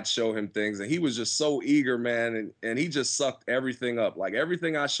I'd show him things, and he was just so eager, man, and he just sucked everything up. Like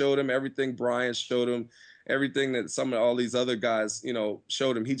everything I showed him, everything Brian showed him, everything that all these other guys,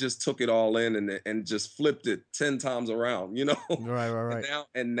 showed him, he just took it all in and just flipped it 10 times around, Right.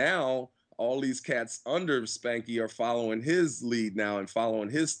 And now all these cats under Spanky are following his lead now and following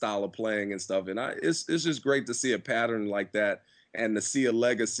his style of playing and stuff. And it's just great to see a pattern like that and to see a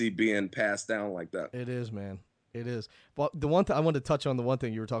legacy being passed down like that. It is, man. It is. But the one thing I wanted to touch on, the one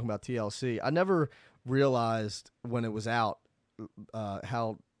thing you were talking about, TLC. I never realized when it was out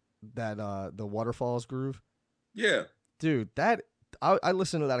how that the Waterfalls groove. Yeah, dude, that I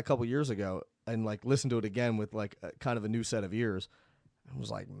listened to that a couple years ago and like listened to it again with like kind of a new set of ears. I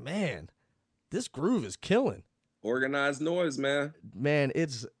was like, man, this groove is killing. Organized Noise, man. Man,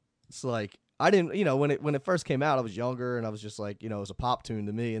 it's like I didn't, when it first came out, I was younger and I was just like, it was a pop tune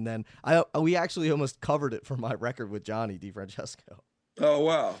to me. And then we actually almost covered it for my record with Johnny DiFrancesco. Oh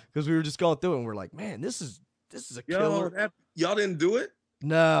wow! Because we were just going through it and we're like, man, this is a killer. Y'all didn't do it?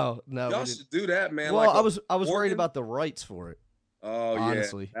 No. Y'all should do that, man. Well, like I was worried about the rights for it. Oh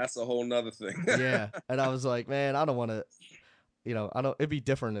honestly. Yeah, that's a whole nother thing. Yeah, and I was like, man, I don't want to. I don't. It'd be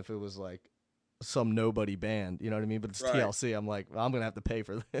different if it was like some nobody band. You know what I mean? But it's TLC. I'm like, well, I'm gonna have to pay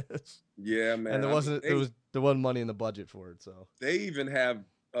for this. Yeah, man. And there wasn't money in the budget for it. So they even have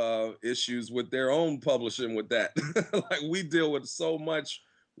issues with their own publishing with that. Like we deal with so much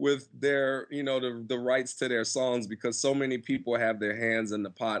with their, the rights to their songs because so many people have their hands in the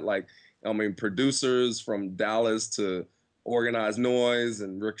pot. Like, producers from Dallas to Organized Noise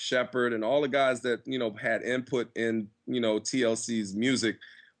and Rick Shepard and all the guys that, had input in, TLC's music.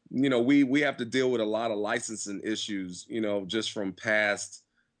 We have to deal with a lot of licensing issues, just from past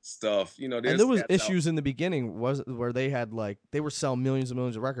stuff. And there was issues in the beginning where they had they were selling millions and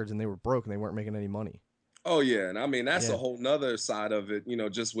millions of records and they were broke and they weren't making any money. Oh yeah, and I mean that's Yeah. a whole nother side of it,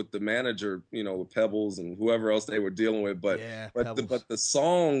 just with the manager, with Pebbles and whoever else they were dealing with. But Yeah, but the Pebbles. but the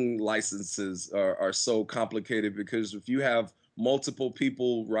song licenses are so complicated because if you have multiple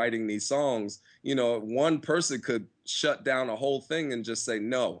people writing these songs, one person could shut down a whole thing and just say,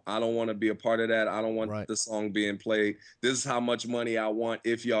 no, I don't want to be a part of that. I don't want Right. the song being played. This is how much money I want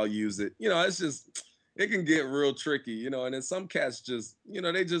if y'all use it. It's just it can get real tricky, and then some cats just,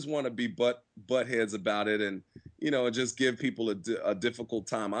 they just want to be butt heads about it and, just give people a difficult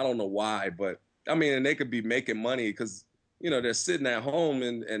time. I don't know why, but I mean, and they could be making money because, they're sitting at home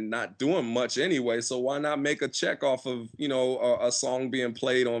and not doing much anyway. So why not make a check off of, a song being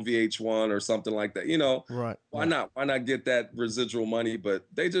played on VH1 or something like that? Right. Why Right. not? Why not get that residual money? But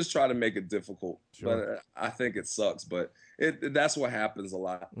they just try to make it difficult. But Sure. I think it sucks. But that's what happens a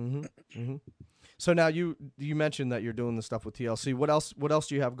lot. Mm-hmm. Mm-hmm. So now you mentioned that you're doing the stuff with TLC. What else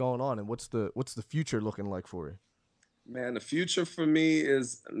do you have going on, and what's the future looking like for you? Man, the future for me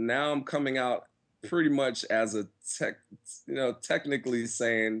is now I'm coming out pretty much as a technically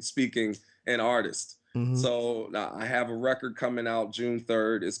speaking, an artist. Mm-hmm. So now I have a record coming out June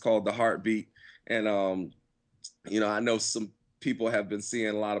 3rd. It's called The Heartbeat. And I know some people have been seeing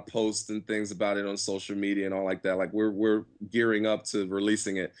a lot of posts and things about it on social media and all like that. Like we're gearing up to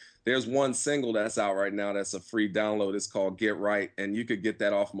releasing it. There's one single that's out right now that's a free download. It's called Get Right, and you could get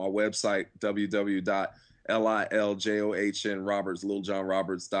that off my website, www.LILJOHN Roberts,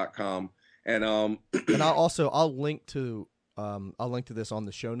 LilJohnRoberts.com. And And I'll link to this on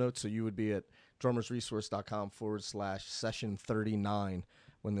the show notes, so you would be at drummersresource.com/session 39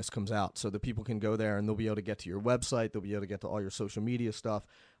 when this comes out, so that people can go there and they'll be able to get to your website, they'll be able to get to all your social media stuff,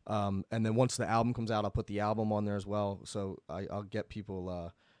 and then once the album comes out, I'll put the album on there as well, so I'll get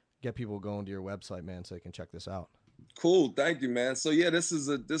people going to your website, man, so they can check this out. Cool, thank you, man. So yeah, this is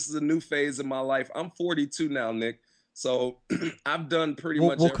a new phase in my life. I'm 42 now, Nick. So I've done pretty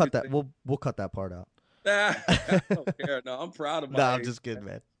much We'll everything. cut that. We'll cut that part out. I don't care. No, I'm proud of my No, I'm age. just kidding,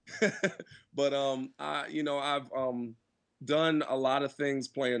 man. But I've done a lot of things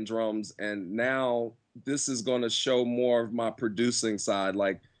playing drums, and now this is going to show more of my producing side.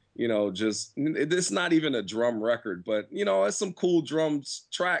 Like, just it's not even a drum record, but it's some cool drums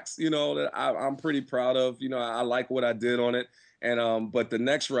tracks, that I'm pretty proud of. I like what I did on it. And but the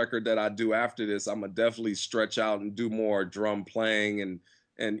next record that I do after this, I'm gonna definitely stretch out and do more drum playing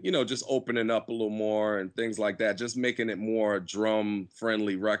and just opening up a little more and things like that, just making it more a drum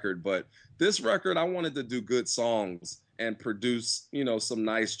friendly record. But this record, I wanted to do good songs and produce, some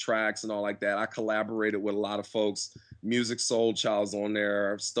nice tracks and all like that. I collaborated with a lot of folks. Music Soul Child's on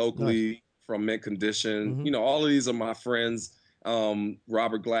there, Stokely Nice. from Mint Condition. Mhm. All of these are my friends.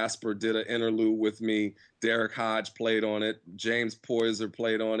 Robert Glasper did an interlude with me. Derek Hodge played on it. James Poyser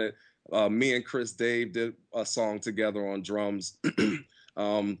played on it. Me and Chris Dave did a song together on drums.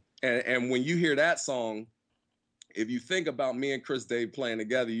 And when you hear that song, if you think about me and Chris Dave playing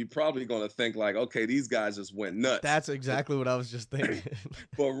together, you're probably going to think like, okay, these guys just went nuts. That's exactly what I was just thinking.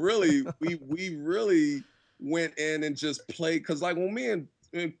 But really, we really went in and just played, because like when me and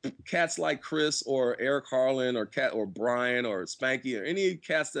cats like Chris or Eric Harlan or Brian or Spanky or any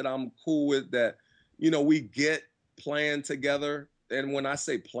cats that I'm cool with, that we get playing together. And when I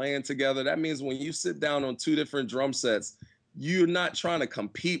say playing together, that means when you sit down on two different drum sets, you're not trying to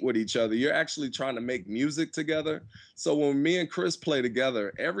compete with each other. You're actually trying to make music together. So when me and Chris play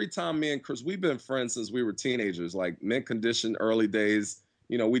together, every time me and Chris, we've been friends since we were teenagers, like Mint Condition early days.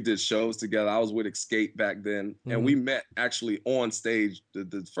 We did shows together. I was with Escape back then, and we met actually on stage.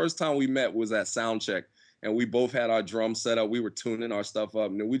 The first time we met was at Soundcheck, and we both had our drum set up. We were tuning our stuff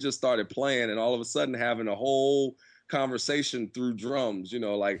up, and then we just started playing, and all of a sudden having a whole conversation through drums,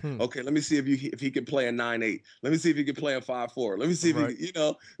 like, okay, let me see if he can play a 9/8. Let me see if he can play a 5/4. Let me see if he,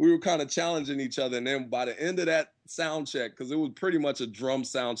 we were kind of challenging each other. And then by the end of that sound check, because it was pretty much a drum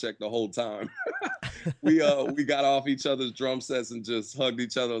sound check the whole time, we got off each other's drum sets and just hugged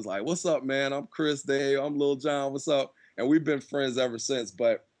each other. It was like, what's up, man? I'm Chris Dave. I'm Lil Jon. What's up? And we've been friends ever since.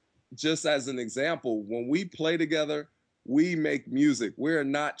 But just as an example, when we play together, we make music. We're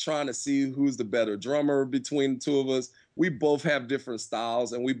not trying to see who's the better drummer between the two of us. We both have different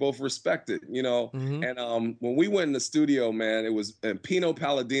styles and we both respect it, And when we went in the studio, man, it was, and Pino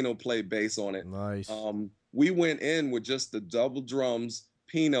Palladino played bass on it. Nice. We went in with just the double drums,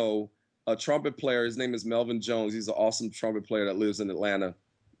 Pino, a trumpet player. His name is Melvin Jones. He's an awesome trumpet player that lives in Atlanta.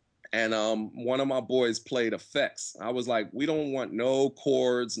 And one of my boys played effects. I was like, we don't want no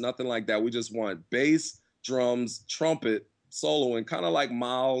chords, nothing like that. We just want bass, drums, trumpet, soloing, kind of like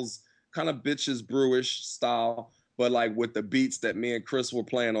Miles, kind of Bitches Brewish style. but like with the beats that me and Chris were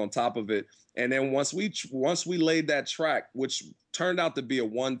playing on top of it. And then once we laid that track, which turned out to be a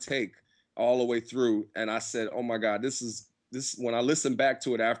one take all the way through, and I said, oh my God, this when I listened back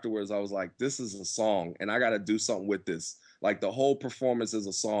to it afterwards, I was like, this is a song and I got to do something with this. Like the whole performance is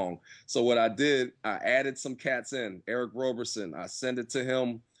a song. So what I did, I added some cats in. Eric Roberson, I sent it to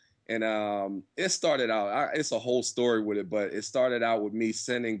him. And it started out, it's a whole story with it, but it started out with me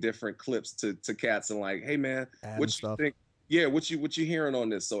sending different clips to cats and like, hey man, what you think? Yeah, what you hearing on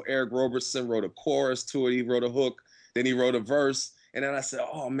this? So Eric Roberson wrote a chorus to it. He wrote a hook, then he wrote a verse. And then I said,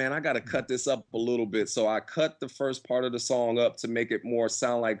 oh man, I got to cut this up a little bit. So I cut the first part of the song up to make it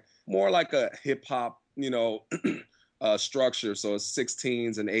sound more like a hip hop, structure. So it's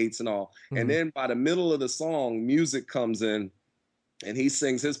 16s and 8s and all. Mm-hmm. And then by the middle of the song, music comes in and he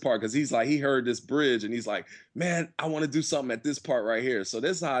sings his part because he's like, he heard this bridge and he's like, man, I want to do something at this part right here. So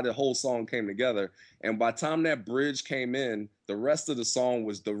this is how the whole song came together. And by the time that bridge came in, the rest of the song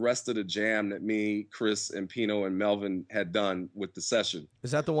was the rest of the jam that me, Chris, and Pino and Melvin had done with the session.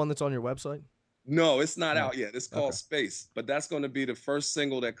 Is that the one that's on your website? No, it's not out yet. It's called Space, but that's going to be the first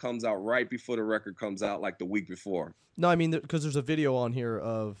single that comes out right before the record comes out, like the week before. No, I mean, because there's a video on here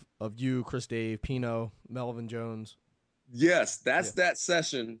of you, Chris Dave, Pino, Melvin Jones. Yes, that's that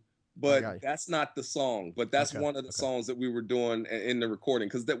session, but that's not the song. But that's one of the songs that we were doing in the recording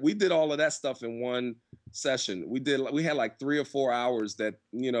because we did all of that stuff in one session. We had like 3 or 4 hours that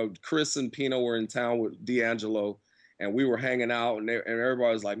Chris and Pino were in town with D'Angelo, and we were hanging out, and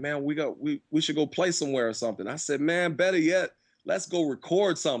everybody was like, "Man, we should go play somewhere or something." I said, "Man, better yet, let's go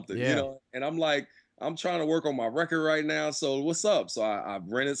record something." And I'm like, I'm trying to work on my record right now, so what's up? So I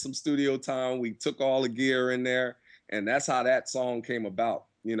rented some studio time. We took all the gear in there. And that's how that song came about,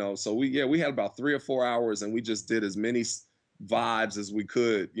 So we had about 3 or 4 hours, and we just did as many vibes as we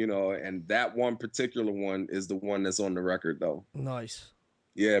could, And that one particular one is the one that's on the record, though. Nice.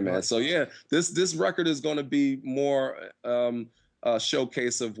 Yeah, man. Nice. So yeah, this record is going to be more a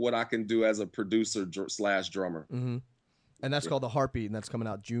showcase of what I can do as a producer / drummer. Mm-hmm. And that's called The Heartbeat, and that's coming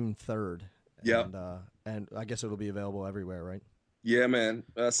out June 3rd. Yeah. And I guess it'll be available everywhere, right? Yeah, man.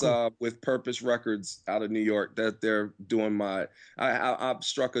 That's with Purpose Records out of New York. That they're doing I've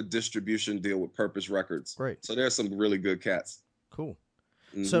struck a distribution deal with Purpose Records. Great. So there's some really good cats. Cool.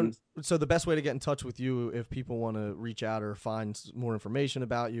 Mm-hmm. So the best way to get in touch with you, if people want to reach out or find more information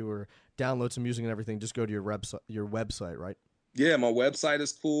about you or download some music and everything, just go to your website, right? Yeah, my website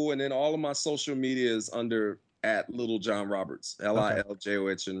is cool, and then all of my social media is under at Little John Roberts,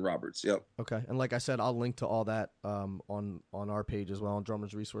 LILJOH and Roberts. Yep. Okay. And like I said, I'll link to all that on our page as well on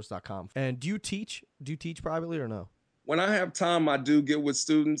drummersresource.com. And do you teach privately or no? When I have time, I do get with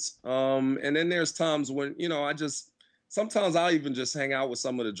students. And then there's times when, sometimes I'll even just hang out with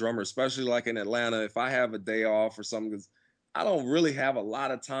some of the drummers, especially like in Atlanta, if I have a day off or something, because I don't really have a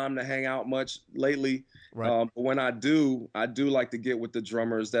lot of time to hang out much lately. Right. But when I do like to get with the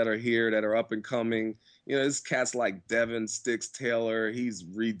drummers that are here, that are up and coming. There's cats like Devin Sticks Taylor. He's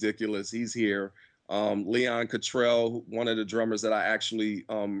ridiculous. He's here. Leon Cottrell, one of the drummers that I actually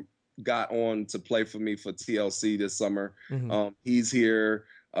got on to play for me for TLC this summer. Mm-hmm. He's here.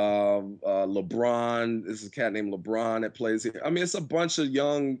 LeBron, this is a cat named LeBron that plays here. I mean, it's a bunch of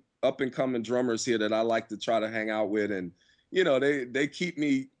young up-and-coming drummers here that I like to try to hang out with. And, they keep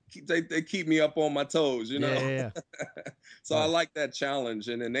me they keep me up on my toes, Yeah. So I like that challenge.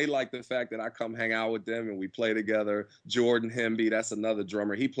 And then they like the fact that I come hang out with them and we play together. Jordan Hemby, that's another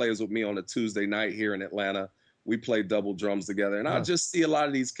drummer. He plays with me on a Tuesday night here in Atlanta. We play double drums together. And I just see a lot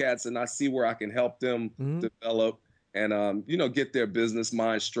of these cats and I see where I can help them develop and, get their business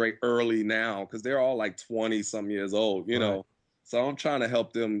mind straight early now because they're all like 20-some years old, you know. So I'm trying to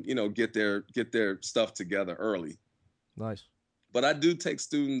help them, get their stuff together early. Nice. But I do take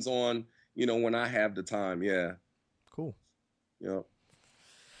students on, when I have the time. Yeah. Cool. Yeah.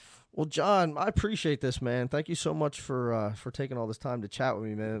 Well, John, I appreciate this, man. Thank you so much for taking all this time to chat with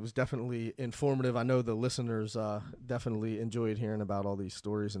me, man. It was definitely informative. I know the listeners definitely enjoyed hearing about all these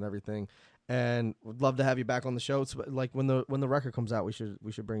stories and everything, and would love to have you back on the show. It's like when the record comes out, we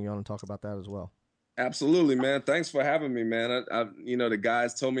should bring you on and talk about that as well. Absolutely, man. Thanks for having me, man. I the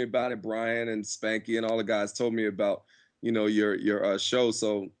guys told me about it. Brian and Spanky and all the guys told me about your show.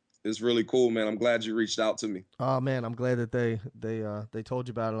 So it's really cool, man. I'm glad you reached out to me. Oh man, I'm glad that they told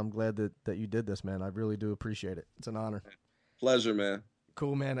you about it. I'm glad that you did this, man. I really do appreciate it. It's an honor. Pleasure, man.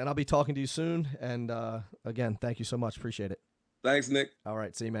 Cool, man. And I'll be talking to you soon. And again, thank you so much. Appreciate it. Thanks, Nick. All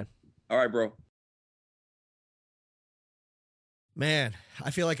right. See you, man. All right, bro. Man,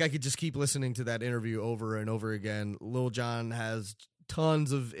 I feel like I could just keep listening to that interview over and over again. Lil Jon has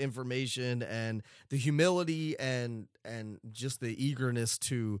tons of information, and the humility and just the eagerness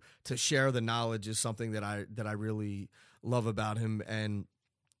to share the knowledge is something that I really love about him. And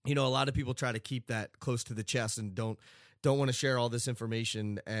a lot of people try to keep that close to the chest and don't want to share all this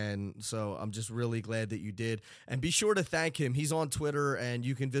information. And so I'm just really glad that you did. And be sure to thank him. He's on Twitter, and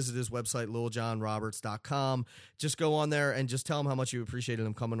you can visit his website, liljohnroberts.com. Just go on there and just tell him how much you appreciated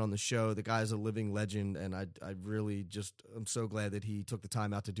him coming on the show. The guy's a living legend, and I really I'm so glad that he took the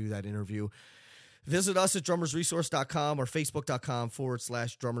time out to do that interview. Visit us at drummersresource.com or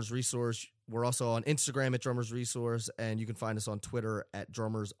facebook.com/drummersresource. We're also on Instagram at drummersresource, and you can find us on Twitter at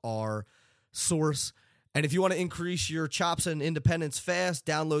drummersrsource. And if you want to increase your chops and independence fast,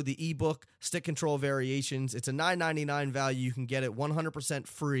 download the ebook, Stick Control Variations. It's a $9.99 value. You can get it 100%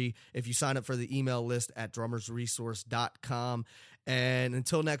 free if you sign up for the email list at drummersresource.com. And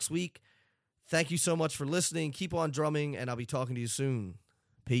until next week, thank you so much for listening. Keep on drumming, and I'll be talking to you soon.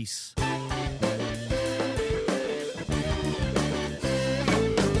 Peace.